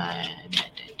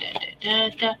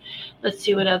 Let's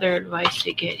see what other advice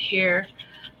you get here.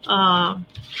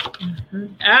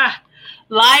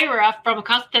 Lyra, from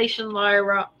Constellation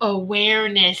Lyra,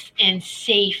 awareness and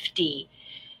safety.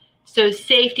 So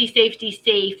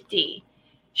safety.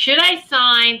 Should I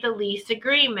sign the lease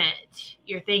agreement?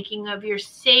 You're thinking of your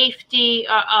safety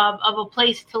of a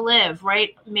place to live,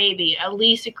 right? Maybe a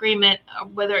lease agreement,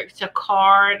 whether it's a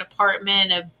car, an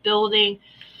apartment, a building,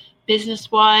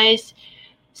 business-wise,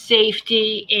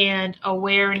 safety and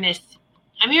awareness.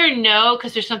 I'm hearing no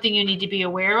because there's something you need to be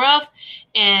aware of,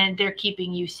 and they're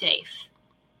keeping you safe.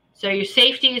 So your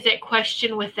safety is at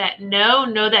question with that no.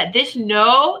 Know that this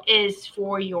no is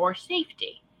for your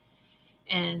safety.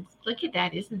 And look at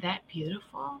that. Isn't that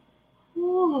beautiful?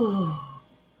 Ooh.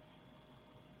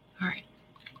 All right.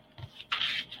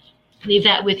 Leave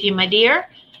that with you, my dear.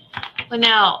 Well,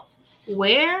 now,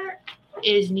 where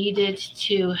is needed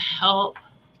to help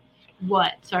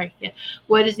what? Sorry. Yeah.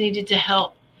 What is needed to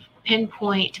help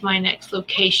pinpoint my next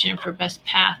location for best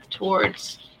path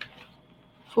towards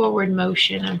forward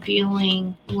motion? I'm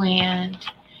feeling land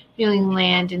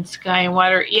and sky and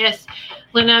water. Yes,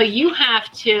 Leno, you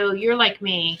have to, you're like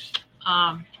me.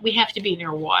 We have to be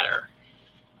near water.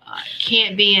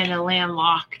 Can't be in a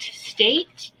landlocked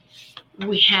state.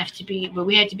 We have to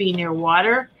be near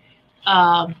water.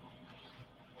 I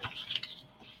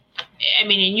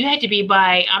mean, and you have to be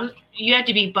by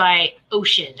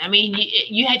ocean. I mean,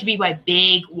 you have to be by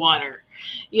big water,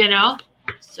 you know?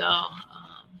 So,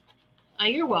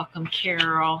 you're welcome,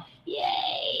 Carol.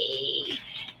 Yay.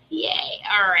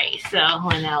 All right. So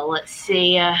now let's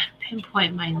see,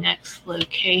 pinpoint my next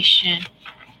location.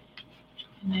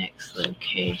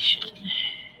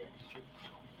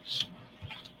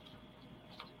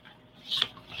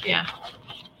 Yeah.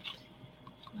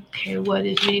 Okay. What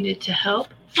is needed to help?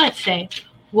 Let's say,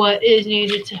 what is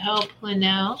needed to help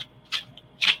Linnell?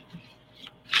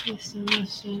 Listen, I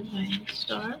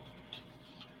start.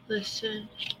 Listen.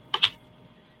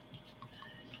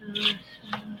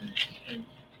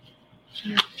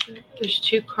 There's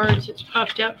 2 cards that's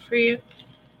popped out for you.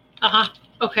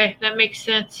 Okay, that makes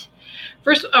sense.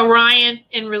 First, Orion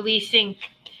and releasing.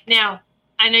 Now,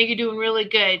 I know you're doing really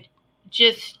good.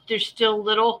 Just there's still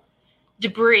little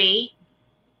debris,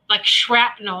 like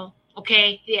shrapnel.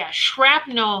 Okay, yeah,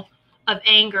 shrapnel of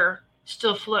anger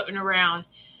still floating around.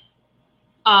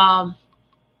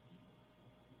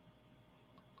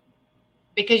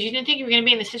 Because you didn't think you were going to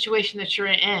be in the situation that you're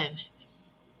in.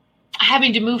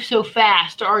 Having to move so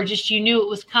fast, or just you knew it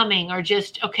was coming, or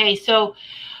just, okay, so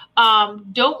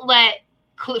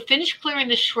don't finish clearing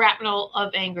the shrapnel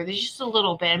of anger. There's just a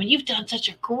little bit. I mean, you've done such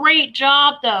a great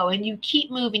job, though, and you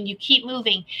keep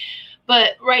moving.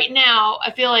 But right now, I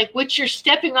feel like what you're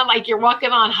stepping on, like you're walking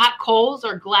on hot coals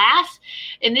or glass,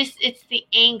 and it's the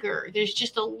anger. There's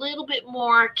just a little bit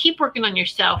more. Keep working on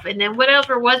yourself. And then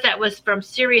whatever that was from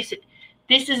Sirius,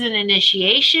 this is an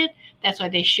initiation. That's why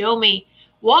they show me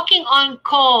walking on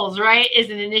coals, right, is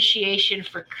an initiation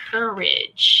for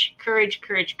courage. Courage.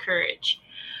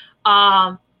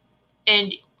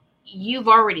 And you've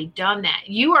already done that.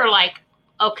 You are like,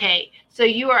 okay, so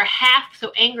you are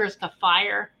so anger is the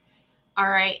fire. All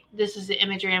right, this is the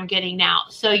imagery I'm getting now.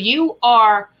 So you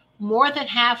are more than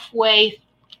halfway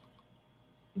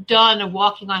done of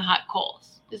walking on hot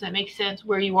coals. Does that make sense?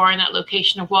 Where you are in that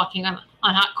location of walking on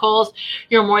hot coals,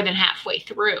 you're more than halfway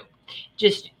through.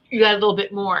 Just you got a little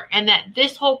bit more. And that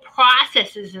this whole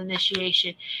process is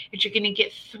initiation. And you're going to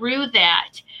get through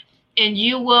that. And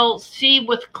you will see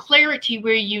with clarity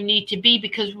where you need to be.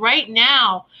 Because right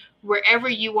now, wherever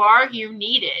you are, you're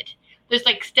needed. There's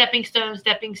like stepping stones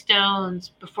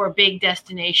before a big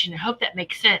destination. I hope that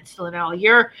makes sense, Linnell.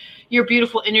 Your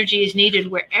beautiful energy is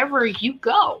needed wherever you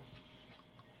go.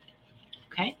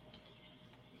 Okay?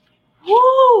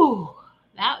 Woo!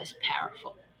 That was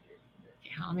powerful.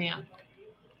 Okay, help me out.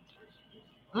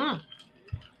 That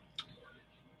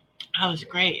was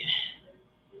great.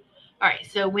 All right,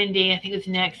 so Wendy, I think it's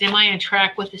next. Am I on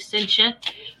track with Ascension?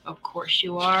 Of course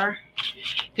you are.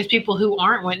 Because people who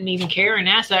aren't wouldn't even care and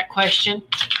ask that question.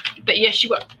 But yes,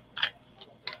 you are.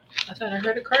 I thought I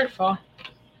heard a card fall.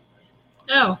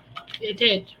 Oh, it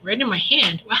did. Right in my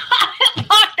hand. Wow, it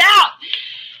popped out.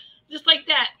 Just like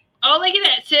that. Oh, look at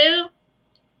that, Sue.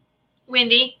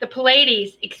 Wendy, the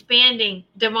Pleiades, expanding,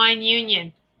 divine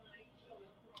union.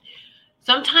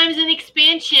 Sometimes in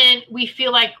expansion, we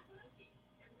feel like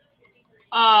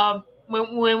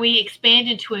when we expand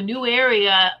into a new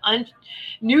area,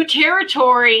 new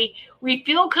territory, we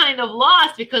feel kind of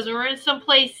lost because we're in some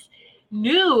place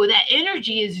new. That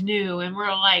energy is new, and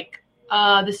we're like,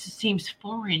 this seems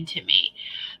foreign to me.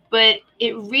 But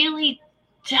it really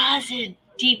doesn't.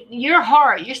 Your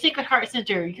heart, your sacred heart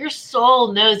center, your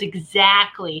soul knows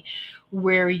exactly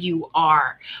where you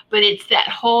are. But it's that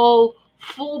whole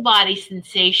full body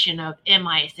sensation of, am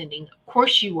I ascending? Of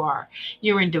course you are.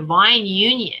 You're in divine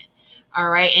union. All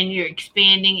right. And you're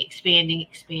expanding.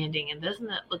 And doesn't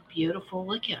that look beautiful?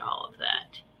 Look at all of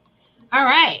that. All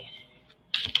right.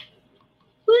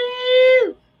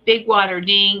 Woo! Big water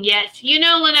ding. Yes. You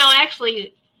know, Linnell,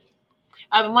 actually,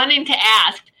 I've been wanting to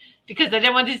ask, because I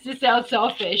didn't want this to sound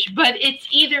selfish, but it's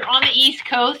either on the East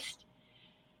Coast.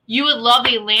 You would love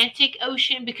the Atlantic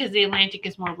Ocean because the Atlantic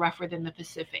is more rougher than the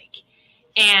Pacific.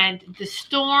 And the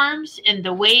storms and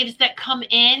the waves that come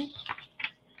in,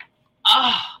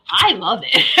 oh, I love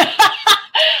it.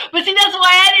 But see, that's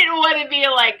why I didn't want to be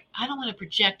like, I don't want to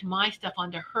project my stuff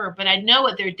onto her. But I know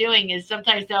what they're doing is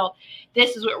sometimes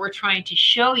this is what we're trying to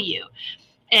show you.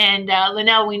 And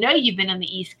Linnell, we know you've been on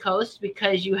the East Coast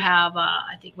because you have,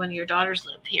 I think one of your daughters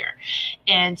live here.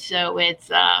 And so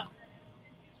it's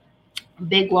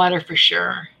big water for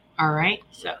sure. All right.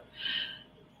 So,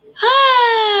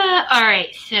 all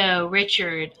right. So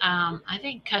Richard, I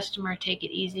think customer take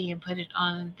it easy and put it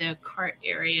on the cart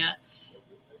area.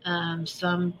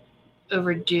 Some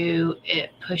overdo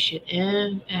it, push it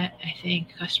in. I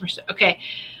think customer. Okay.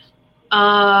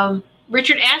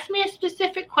 Richard, ask me a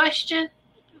specific question.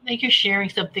 I think you're sharing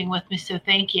something with me, so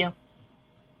thank you.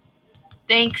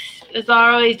 Thanks, as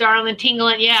always, darling.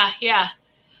 Tingling. Yeah.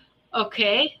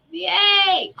 Okay.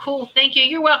 Yay. Cool. Thank you.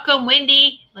 You're welcome,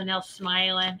 Wendy. Linnell's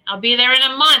smiling. I'll be there in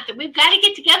a month. We've got to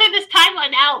get together this time,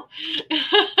 Linnell.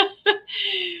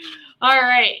 All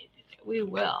right. We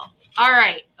will. All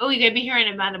right. Oh, you're going to be here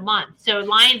in about a month. So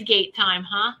Lionsgate time,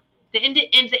 huh? The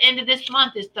end of this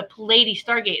month is the Pleiades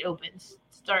Stargate opens.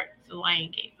 Starts the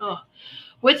Lionsgate. Oh.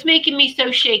 What's making me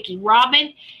so shaky?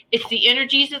 Robin, it's the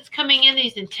energies that's coming in,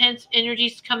 these intense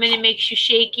energies come in and makes you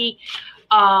shaky.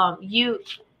 When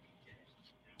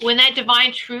that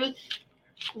divine truth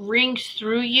rings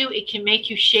through you, it can make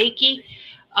you shaky.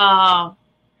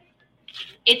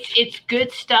 It's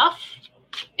good stuff.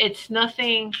 It's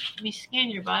nothing. Let me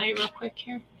scan your body real quick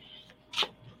here.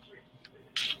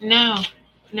 No.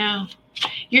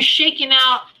 You're shaking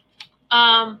out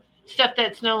stuff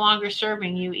that's no longer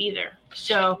serving you either.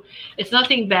 So it's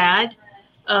nothing bad.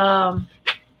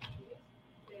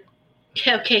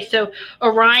 Okay, so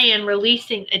Orion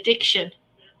releasing addiction.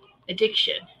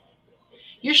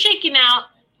 You're shaking out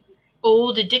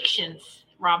old addictions,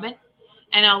 Robin.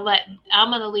 And I'm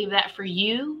going to leave that for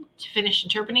you to finish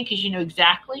interpreting because you know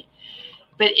exactly.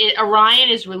 But Orion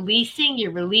is releasing.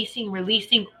 You're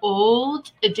releasing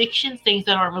old addictions, things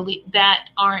that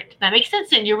that makes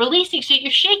sense. And you're releasing, so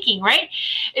you're shaking, right?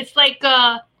 It's like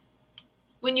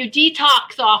when you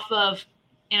detox off of,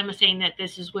 and I'm saying that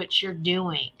this is what you're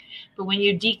doing, but when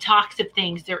you detox of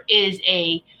things, there is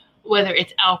whether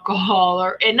it's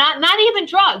alcohol and not even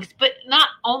drugs, but not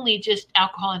only just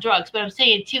alcohol and drugs, but I'm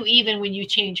saying too, even when you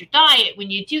change your diet, when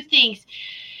you do things,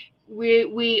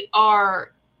 we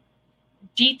are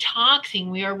detoxing,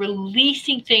 we are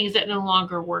releasing things that no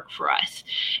longer work for us.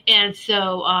 And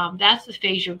so that's the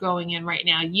phase you're going in right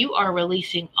now. You are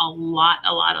releasing a lot.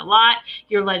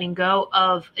 You're letting go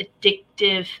of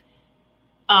addictive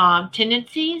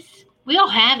tendencies. We all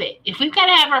have it. If we've got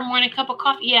to have our morning cup of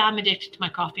coffee, yeah, I'm addicted to my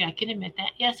coffee. I can admit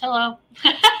that. Yes, hello.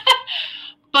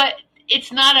 But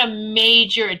it's not a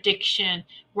major addiction,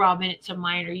 Robin. It's a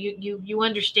minor. You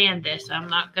understand this. I'm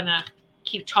not going to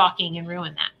keep talking and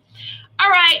ruin that. All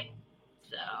right.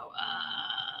 So,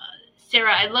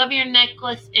 Sarah, I love your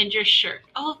necklace and your shirt.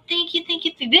 Oh, thank you.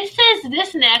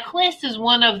 This necklace is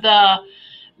one of the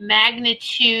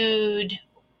magnitude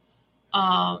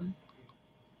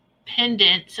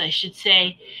pendants, I should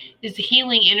say. Is the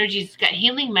healing energies. It's got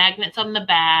healing magnets on the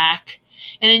back.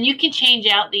 And then you can change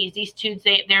out these tubes.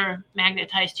 They're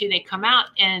magnetized too. They come out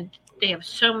and they have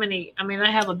so many. I mean,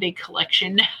 I have a big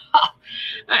collection now.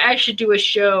 I should do a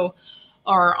show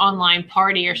or online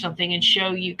party or something and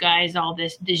show you guys all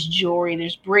this jewelry.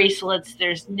 There's bracelets,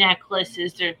 there's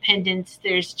necklaces, there's pendants.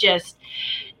 There is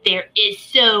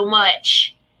so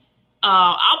much.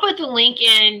 I'll put the link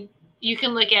in. You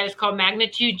can look at it. It's called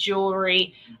Magnitude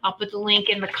Jewelry. I'll put the link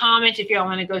in the comments if you all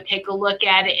want to go take a look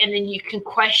at it. And then you can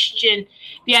question.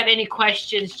 If you have any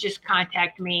questions, just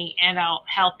contact me and I'll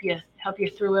help you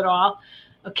through it all.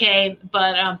 Okay.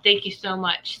 But thank you so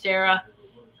much, Sarah.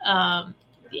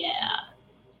 Yeah.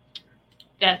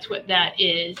 That's what that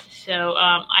is. So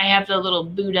I have the little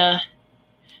Buddha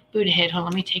head. Hold on,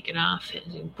 let me take it off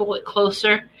and pull it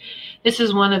closer. This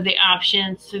is one of the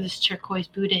options. So this turquoise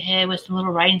Buddha head with some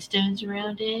little rhinestones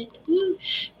around it. Woo.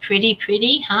 Pretty,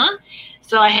 huh?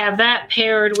 So I have that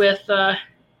paired with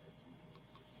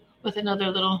another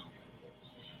little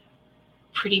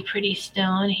pretty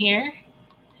stone here.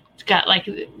 It's got like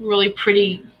really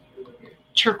pretty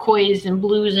turquoise and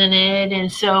blues in it,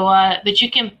 and so but you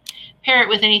can pair it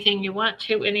with anything you want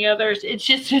to, any others.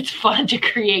 It's fun to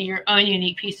create your own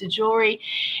unique piece of jewelry,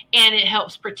 and it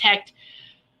helps protect.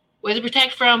 What does it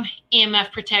protect from?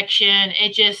 EMF protection.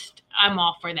 It just I'm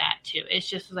all for that too. It's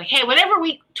just like, hey, whatever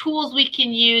tools we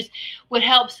can use, what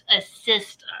helps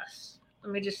assist us.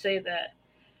 Let me just say that.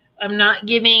 I'm not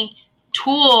giving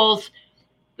tools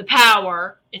the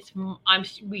power.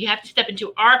 We have to step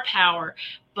into our power,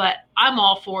 but I'm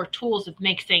all for tools that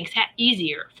make things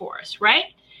easier for us, right?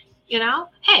 You know,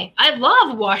 hey, I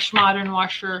love modern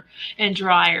washer and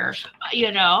dryer.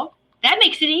 You know, that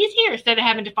makes it easier instead of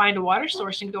having to find a water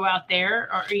source and go out there,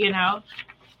 or you know,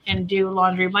 and do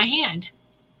laundry by hand.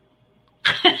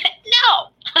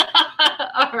 No.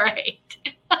 All right.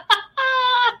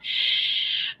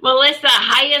 Melissa,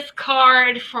 highest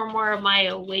card for more of my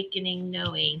awakening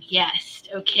knowing. Yes.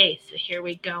 Okay, so here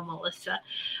we go, Melissa.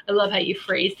 I love how you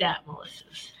phrase that, Melissa.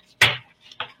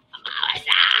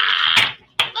 Melissa.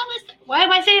 Why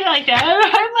am I saying it like that?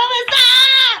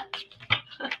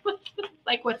 Melissa!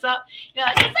 Like, what's up? You're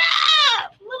like, what's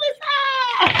up?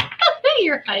 Melissa!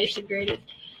 You're highest and greatest.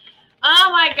 Oh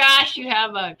my gosh, you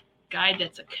have a guy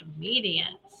that's a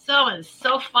comedian.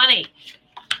 So funny.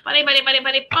 Funny.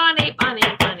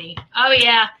 Oh,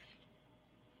 yeah.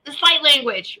 It's light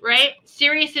language, right?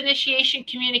 Serious initiation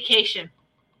communication.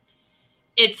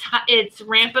 It's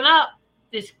ramping up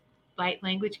this light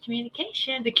language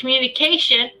communication. The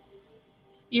communication,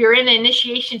 you're in the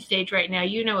initiation stage right now.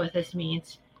 You know what this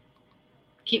means.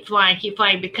 Keep flying,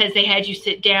 because they had you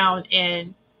sit down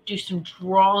and do some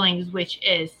drawings, which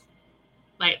is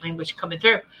light language coming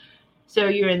through. So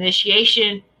your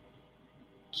initiation,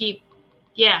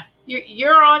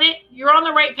 you're on it. You're on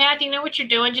the right path. You know what you're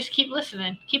doing. Just keep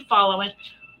listening. Keep following.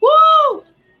 Woo!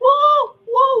 Woo!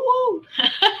 Woo! Woo!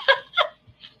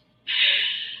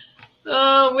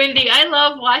 Oh, Wendy, I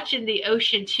love watching the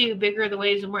ocean too. Bigger the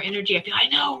waves, the more energy I feel. I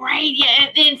know, right? Yeah.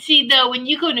 And see, though, when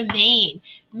you go to Maine,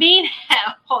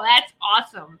 that's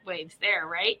awesome waves there,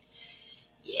 right?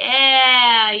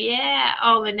 Yeah.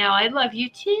 Oh, and now I love you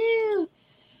too.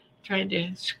 Trying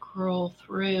to scroll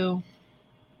through.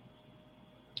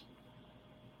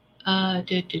 I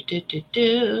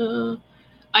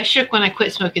shook when I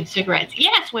quit smoking cigarettes.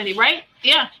 Yes, Wendy, right?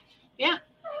 Yeah.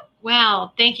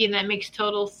 Wow, thank you. That makes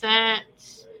total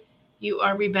sense. You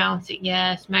are rebalancing.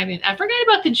 Yes, magnet. I forgot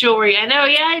about the jewelry. I know.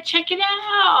 Yeah, check it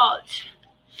out.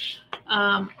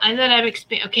 I know that I'm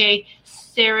expanding. Okay,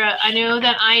 Sarah, I know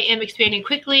that I am expanding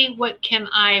quickly. What can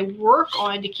I work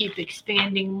on to keep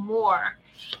expanding more?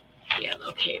 Yeah,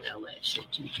 okay, now let's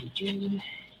do.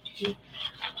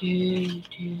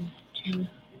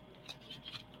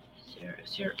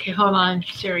 Sarah, okay, hold on.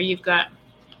 Sarah, you've got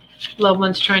loved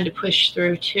ones trying to push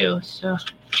through too, so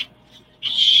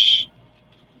shh.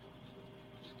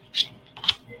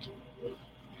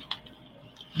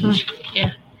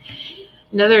 Yeah.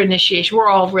 Another initiation. We're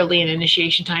all really in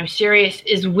initiation time. Serious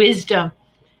is wisdom.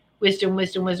 Wisdom.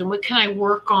 What can I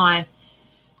work on?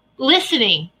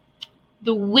 Listening.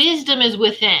 The wisdom is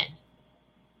within.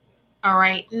 All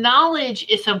right. Knowledge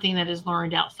is something that is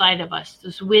learned outside of us.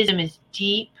 This wisdom is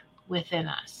deep within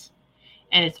us.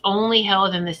 And it's only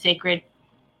held in the sacred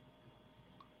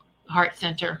heart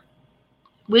center.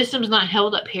 Wisdom's not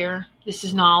held up here. This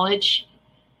is knowledge.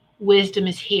 Wisdom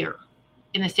is here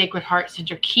in the sacred heart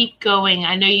center. Keep going.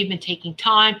 I know you've been taking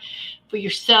time for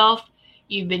yourself.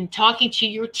 You've been talking to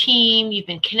your team. You've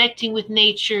been connecting with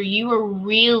nature. You are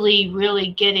really,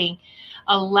 really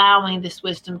allowing this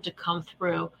wisdom to come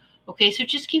through. Okay, so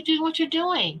just keep doing what you're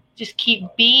doing. Just keep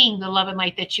being the love and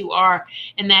light that you are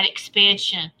in that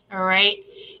expansion, all right?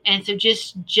 And so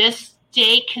just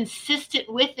stay consistent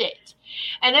with it.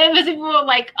 And then people are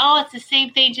like, oh, it's the same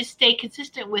thing. Just stay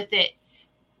consistent with it.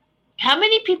 How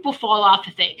many people fall off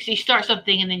of things? You start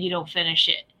something and then you don't finish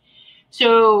it.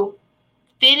 So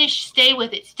stay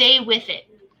with it.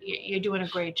 You're doing a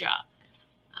great job.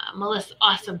 Melissa,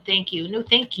 awesome. Thank you. No,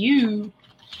 thank you.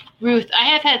 Ruth, I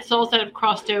have had souls that have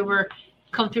crossed over,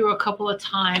 come through a couple of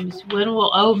times.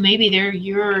 Maybe they're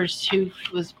yours who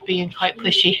was being quite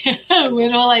pushy.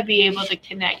 When will I be able to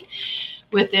connect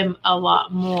with them a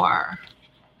lot more?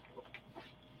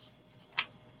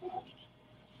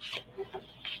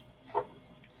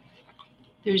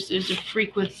 There's a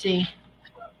frequency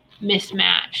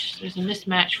mismatch. There's a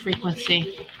mismatch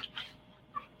frequency.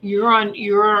 You're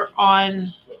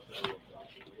on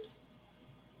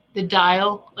the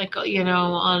dial, like, you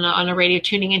know, on a radio,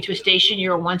 tuning into a station.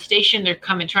 You're on one station. They're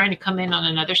trying to come in on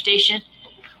another station.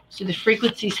 So the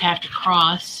frequencies have to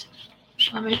cross.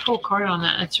 Let me pull a card on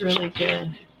that. That's really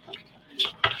good.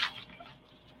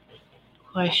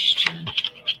 Question.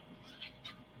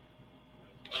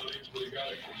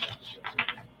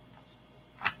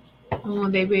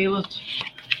 Will they be able to?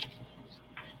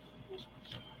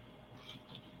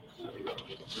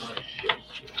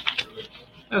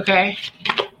 Okay.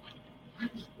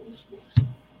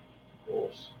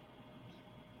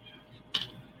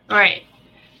 All right.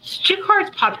 So 2 cards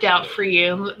popped out for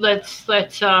you. Let's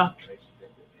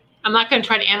I'm not going to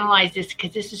try to analyze this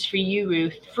because this is for you,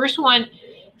 Ruth. First one,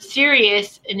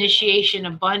 serious initiation,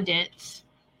 abundance.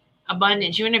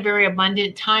 You're in a very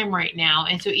abundant time right now.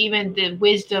 And so even the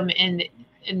wisdom and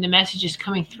the messages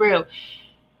coming through,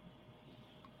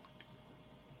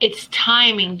 it's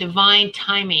timing, divine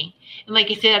timing. And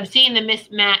like I said, I'm seeing the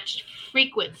mismatched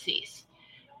frequencies.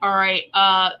 All right.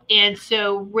 And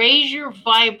so raise your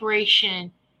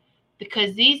vibration,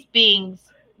 because these beings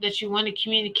that you want to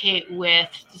communicate with,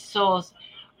 the souls,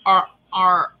 they're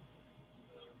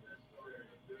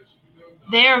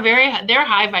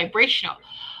high vibrational.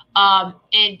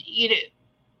 And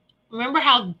remember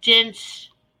how dense,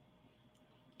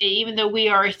 even though we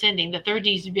are ascending, the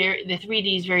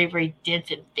 3D is very, very dense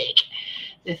and thick.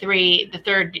 The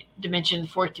third dimension, the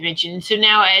fourth dimension. And so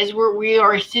now as we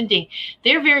are ascending,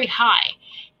 they're very high.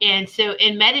 And so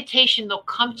in meditation, they'll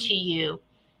come to you,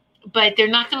 but they're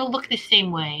not going to look the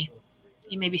same way.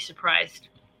 You may be surprised.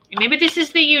 And maybe this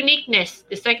is the uniqueness.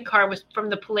 The second card was from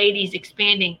the Pleiades,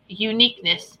 expanding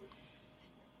uniqueness.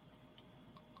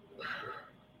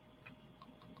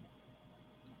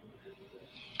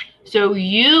 So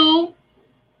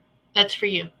that's for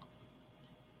you.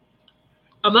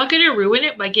 I'm not going to ruin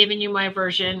it by giving you my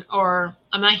version, or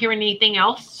I'm not hearing anything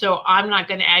else, so I'm not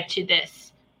going to add to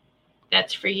this.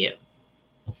 That's for you.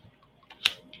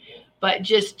 But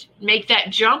just make that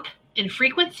jump in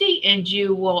frequency, and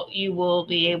you will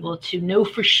be able to know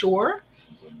for sure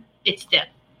it's them.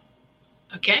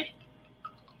 Okay?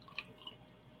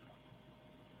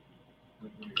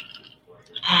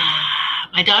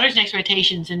 My daughter's next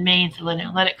rotation's in Maine, so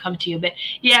let it come to you. But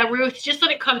yeah, Ruth, just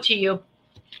let it come to you,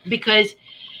 because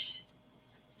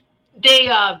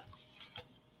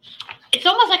it's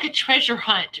almost like a treasure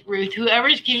hunt, Ruth.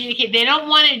 Whoever's communicating, they don't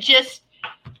want to just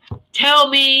tell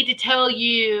me to tell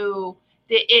you.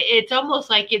 It's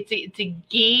almost like it's a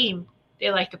game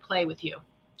they like to play with you.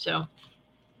 So,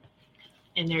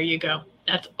 and there you go.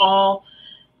 That's all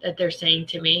that they're saying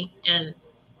to me, and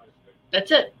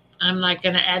that's it. I'm not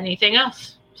going to add anything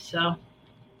else. So,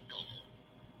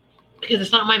 because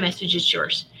it's not my message, it's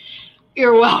yours.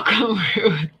 You're welcome,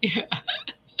 Ruth. Yeah.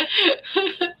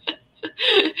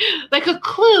 Like a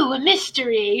clue, a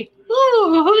mystery.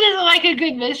 Ooh, who doesn't like a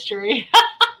good mystery?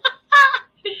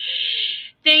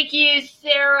 Thank you,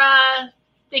 Sarah.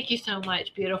 Thank you so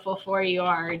much, beautiful, for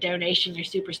your donation, your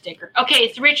super sticker. Okay,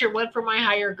 it's Richard, one for my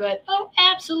higher good. Oh,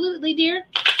 absolutely, dear.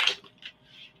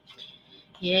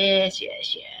 Yes.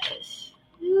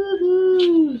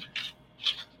 Woohoo.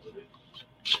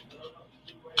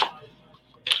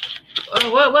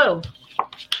 Whoa.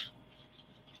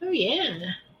 Oh,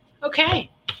 yeah. Okay.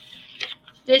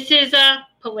 This is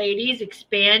Pleiades,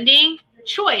 expanding,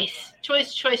 choice.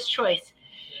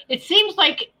 It seems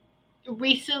like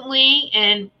recently,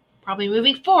 and probably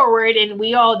moving forward, and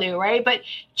we all do, right? But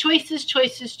choices.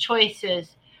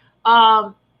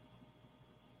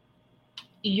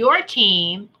 Your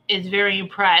team is very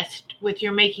impressed with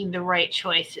your making the right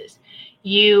choices.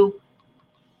 You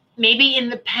maybe in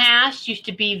the past used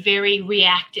to be very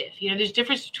reactive. There's a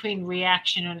difference between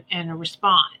reaction and a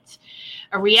response.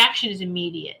 A reaction is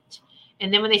immediate.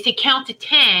 And then when they say count to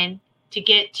 10 to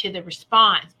get to the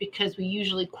response, because we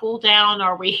usually cool down,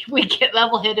 or we get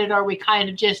level-headed, or we kind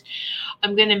of just,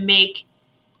 I'm going to make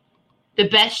the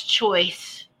best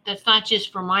choice. That's not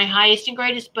just for my highest and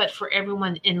greatest, but for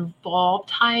everyone involved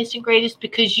highest and greatest,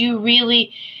 because you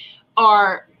really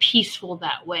are peaceful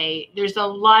that way. There's a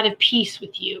lot of peace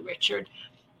with you, Richard.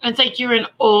 It's like you're an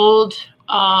old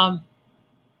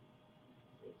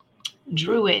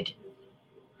druid.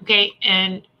 Okay,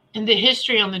 and the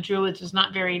history on the druids is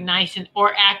not very nice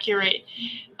or accurate.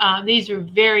 These are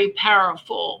very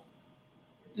powerful,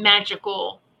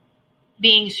 magical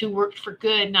beings who worked for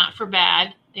good, not for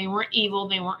bad. They weren't evil.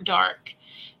 They weren't dark.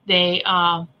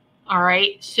 All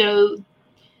right. So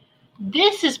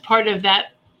this is part of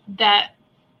that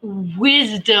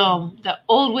wisdom, that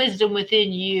old wisdom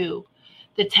within you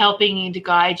that's helping to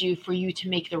guide you for you to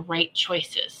make the right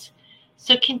choices.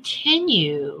 So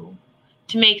continue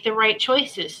to make the right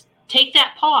choices. Take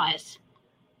that pause.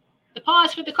 The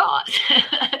pause for the cause.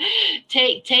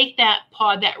 Take that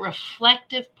pause, that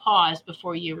reflective pause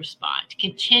before you respond.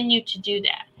 Continue to do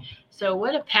that. So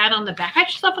what a pat on the back. Pat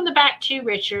yourself on the back too,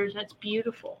 Richard. That's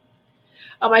beautiful.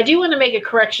 I do want to make a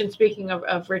correction, speaking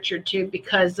of Richard too,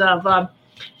 because of, I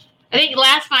think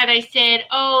last night I said,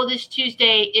 this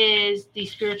Tuesday is the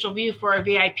spiritual view for our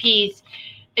VIPs.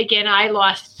 Again, I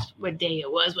lost what day it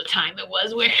was, what time it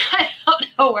was, where I don't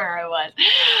know where I was.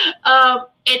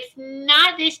 It's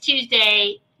not this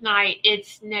Tuesday. night,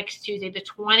 it's next Tuesday, the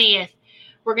 20th.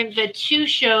 We're going to, the 2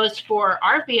 shows for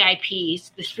our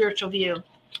VIPs, the Spiritual View,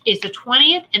 is the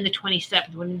 20th and the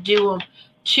 27th. We're going to do them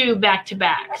 2 back to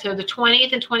back. So the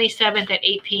 20th and 27th at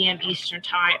 8 p.m. Eastern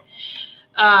time.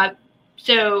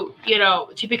 So,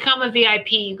 to become a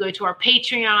VIP, you go to our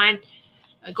Patreon,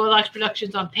 Goldilocks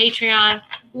Productions on Patreon,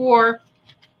 or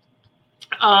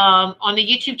on the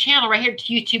YouTube channel right here,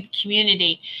 YouTube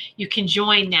community. You can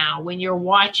join now. When you're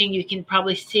watching, you can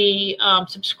probably see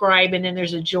subscribe, and then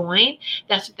there's a join.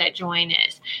 That's what that join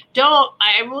is.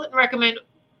 I wouldn't recommend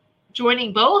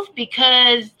joining both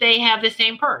because they have the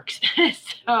same perks.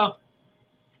 So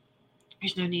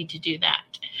there's no need to do that.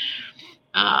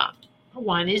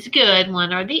 One is good,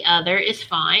 one or the other is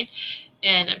fine.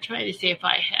 And I'm trying to see if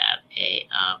I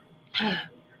have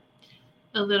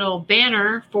a little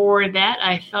banner for that.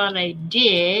 I thought I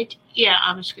did. Yeah,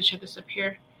 I'm just going to show this up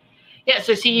here. Yeah,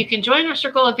 so see, you can join our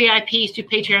circle of VIPs through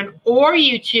Patreon or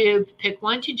YouTube. Pick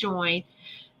one to join.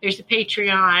 There's the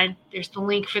Patreon. There's the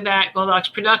link for that, Goldilocks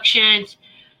Productions.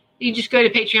 You just go to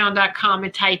patreon.com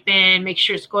and type in, make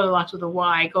sure it's Goldilocks with a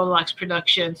Y, Goldilocks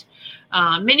Productions.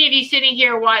 Many of you sitting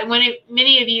here,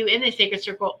 many of you in the Sacred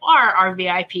Circle are our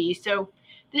VIPs. So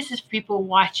this is for people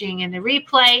watching in the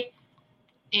replay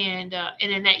and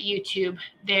in that YouTube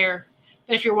there.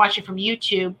 But if you're watching from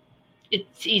YouTube,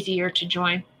 it's easier to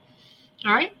join.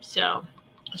 All right, so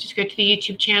let's just go to the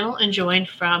YouTube channel and join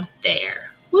from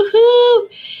there. Woohoo!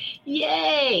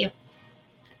 Yay!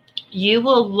 You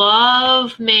will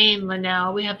love Maine,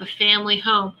 Linnell. We have a family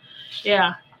home.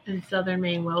 Yeah, in southern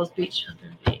Maine, Wells Beach.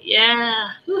 Southern Maine.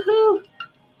 Yeah. Woohoo!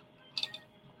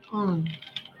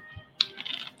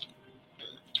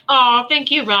 Oh,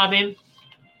 thank you, Robin.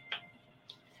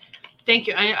 Thank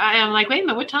you. I'm like, wait a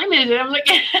minute, what time is it? I'm like,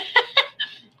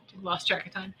 lost track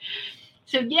of time.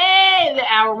 So, yay! The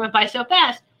hour went by so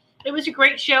fast. It was a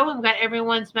great show, and we got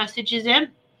everyone's messages in.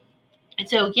 And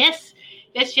so, yes,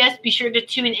 be sure to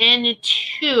tune in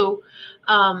to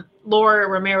Laura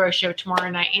Romero show tomorrow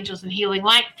night, Angels and Healing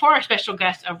Light, for our special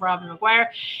guest of Robin McGuire.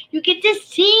 You get to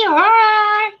see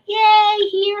her. Yay,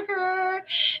 hear her,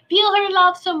 feel her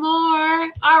love some more.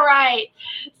 All right.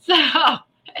 So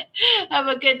have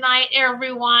a good night,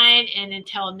 everyone. And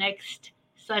until next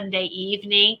Sunday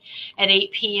evening at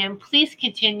 8 p.m., please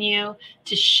continue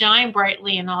to shine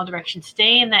brightly in all directions.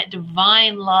 Stay in that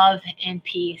divine love and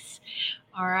peace.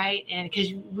 All right. And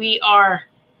because we are,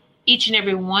 each and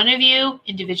every one of you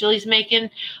individually is making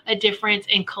a difference,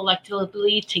 and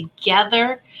collectively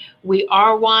together we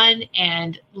are one,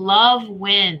 and love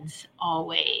wins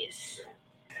always.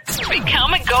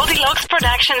 Become a Goldilocks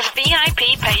Productions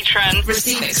VIP patron.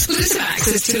 Receive exclusive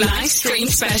access to live stream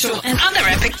special and other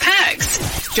epic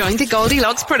perks. Join the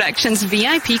Goldilocks Productions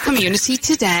VIP community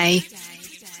today.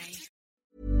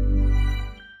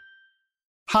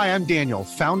 Hi, I'm Daniel,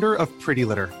 founder of Pretty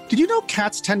Litter. Did you know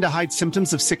cats tend to hide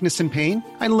symptoms of sickness and pain?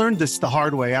 I learned this the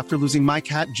hard way after losing my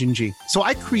cat, Gingy. So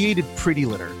I created Pretty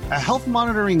Litter, a health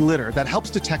monitoring litter that helps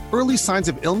detect early signs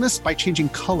of illness by changing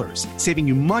colors, saving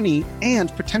you money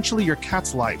and potentially your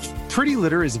cat's life. Pretty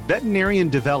Litter is veterinarian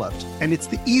developed, and it's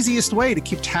the easiest way to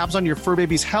keep tabs on your fur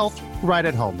baby's health right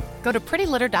at home. Go to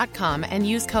prettylitter.com and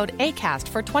use code ACAST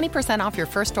for 20% off your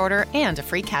first order and a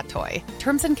free cat toy.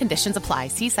 Terms and conditions apply.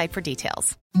 See site for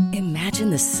details. Imagine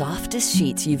the softest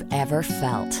sheets you've ever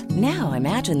felt. Now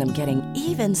imagine them getting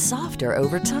even softer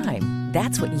over time.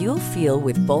 That's what you'll feel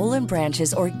with Boll &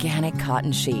 Branch's organic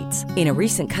cotton sheets. In a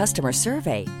recent customer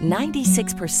survey,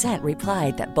 96%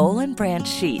 replied that Boll & Branch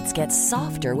sheets get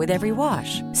softer with every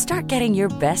wash. Start getting your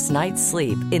best night's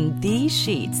sleep in these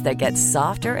sheets that get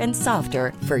softer and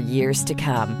softer for years to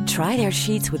come. Try their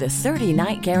sheets with a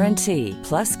 30-night guarantee.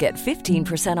 Plus, get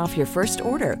 15% off your first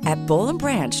order at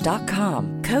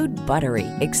bollandbranch.com. Code BUTTERY.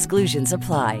 Exclusions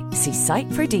apply. See site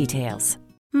for details.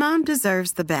 Mom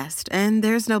deserves the best, and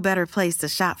there's no better place to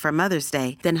shop for Mother's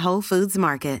Day than Whole Foods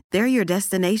Market. They're your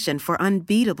destination for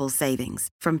unbeatable savings,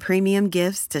 from premium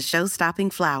gifts to show-stopping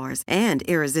flowers and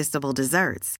irresistible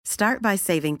desserts. Start by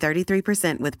saving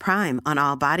 33% with Prime on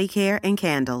all body care and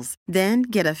candles. Then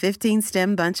get a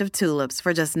 15-stem bunch of tulips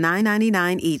for just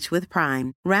 $9.99 each with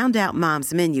Prime. Round out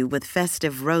Mom's menu with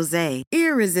festive rosé,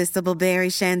 irresistible berry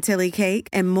chantilly cake,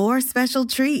 and more special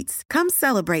treats. Come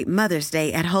celebrate Mother's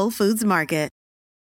Day at Whole Foods Market.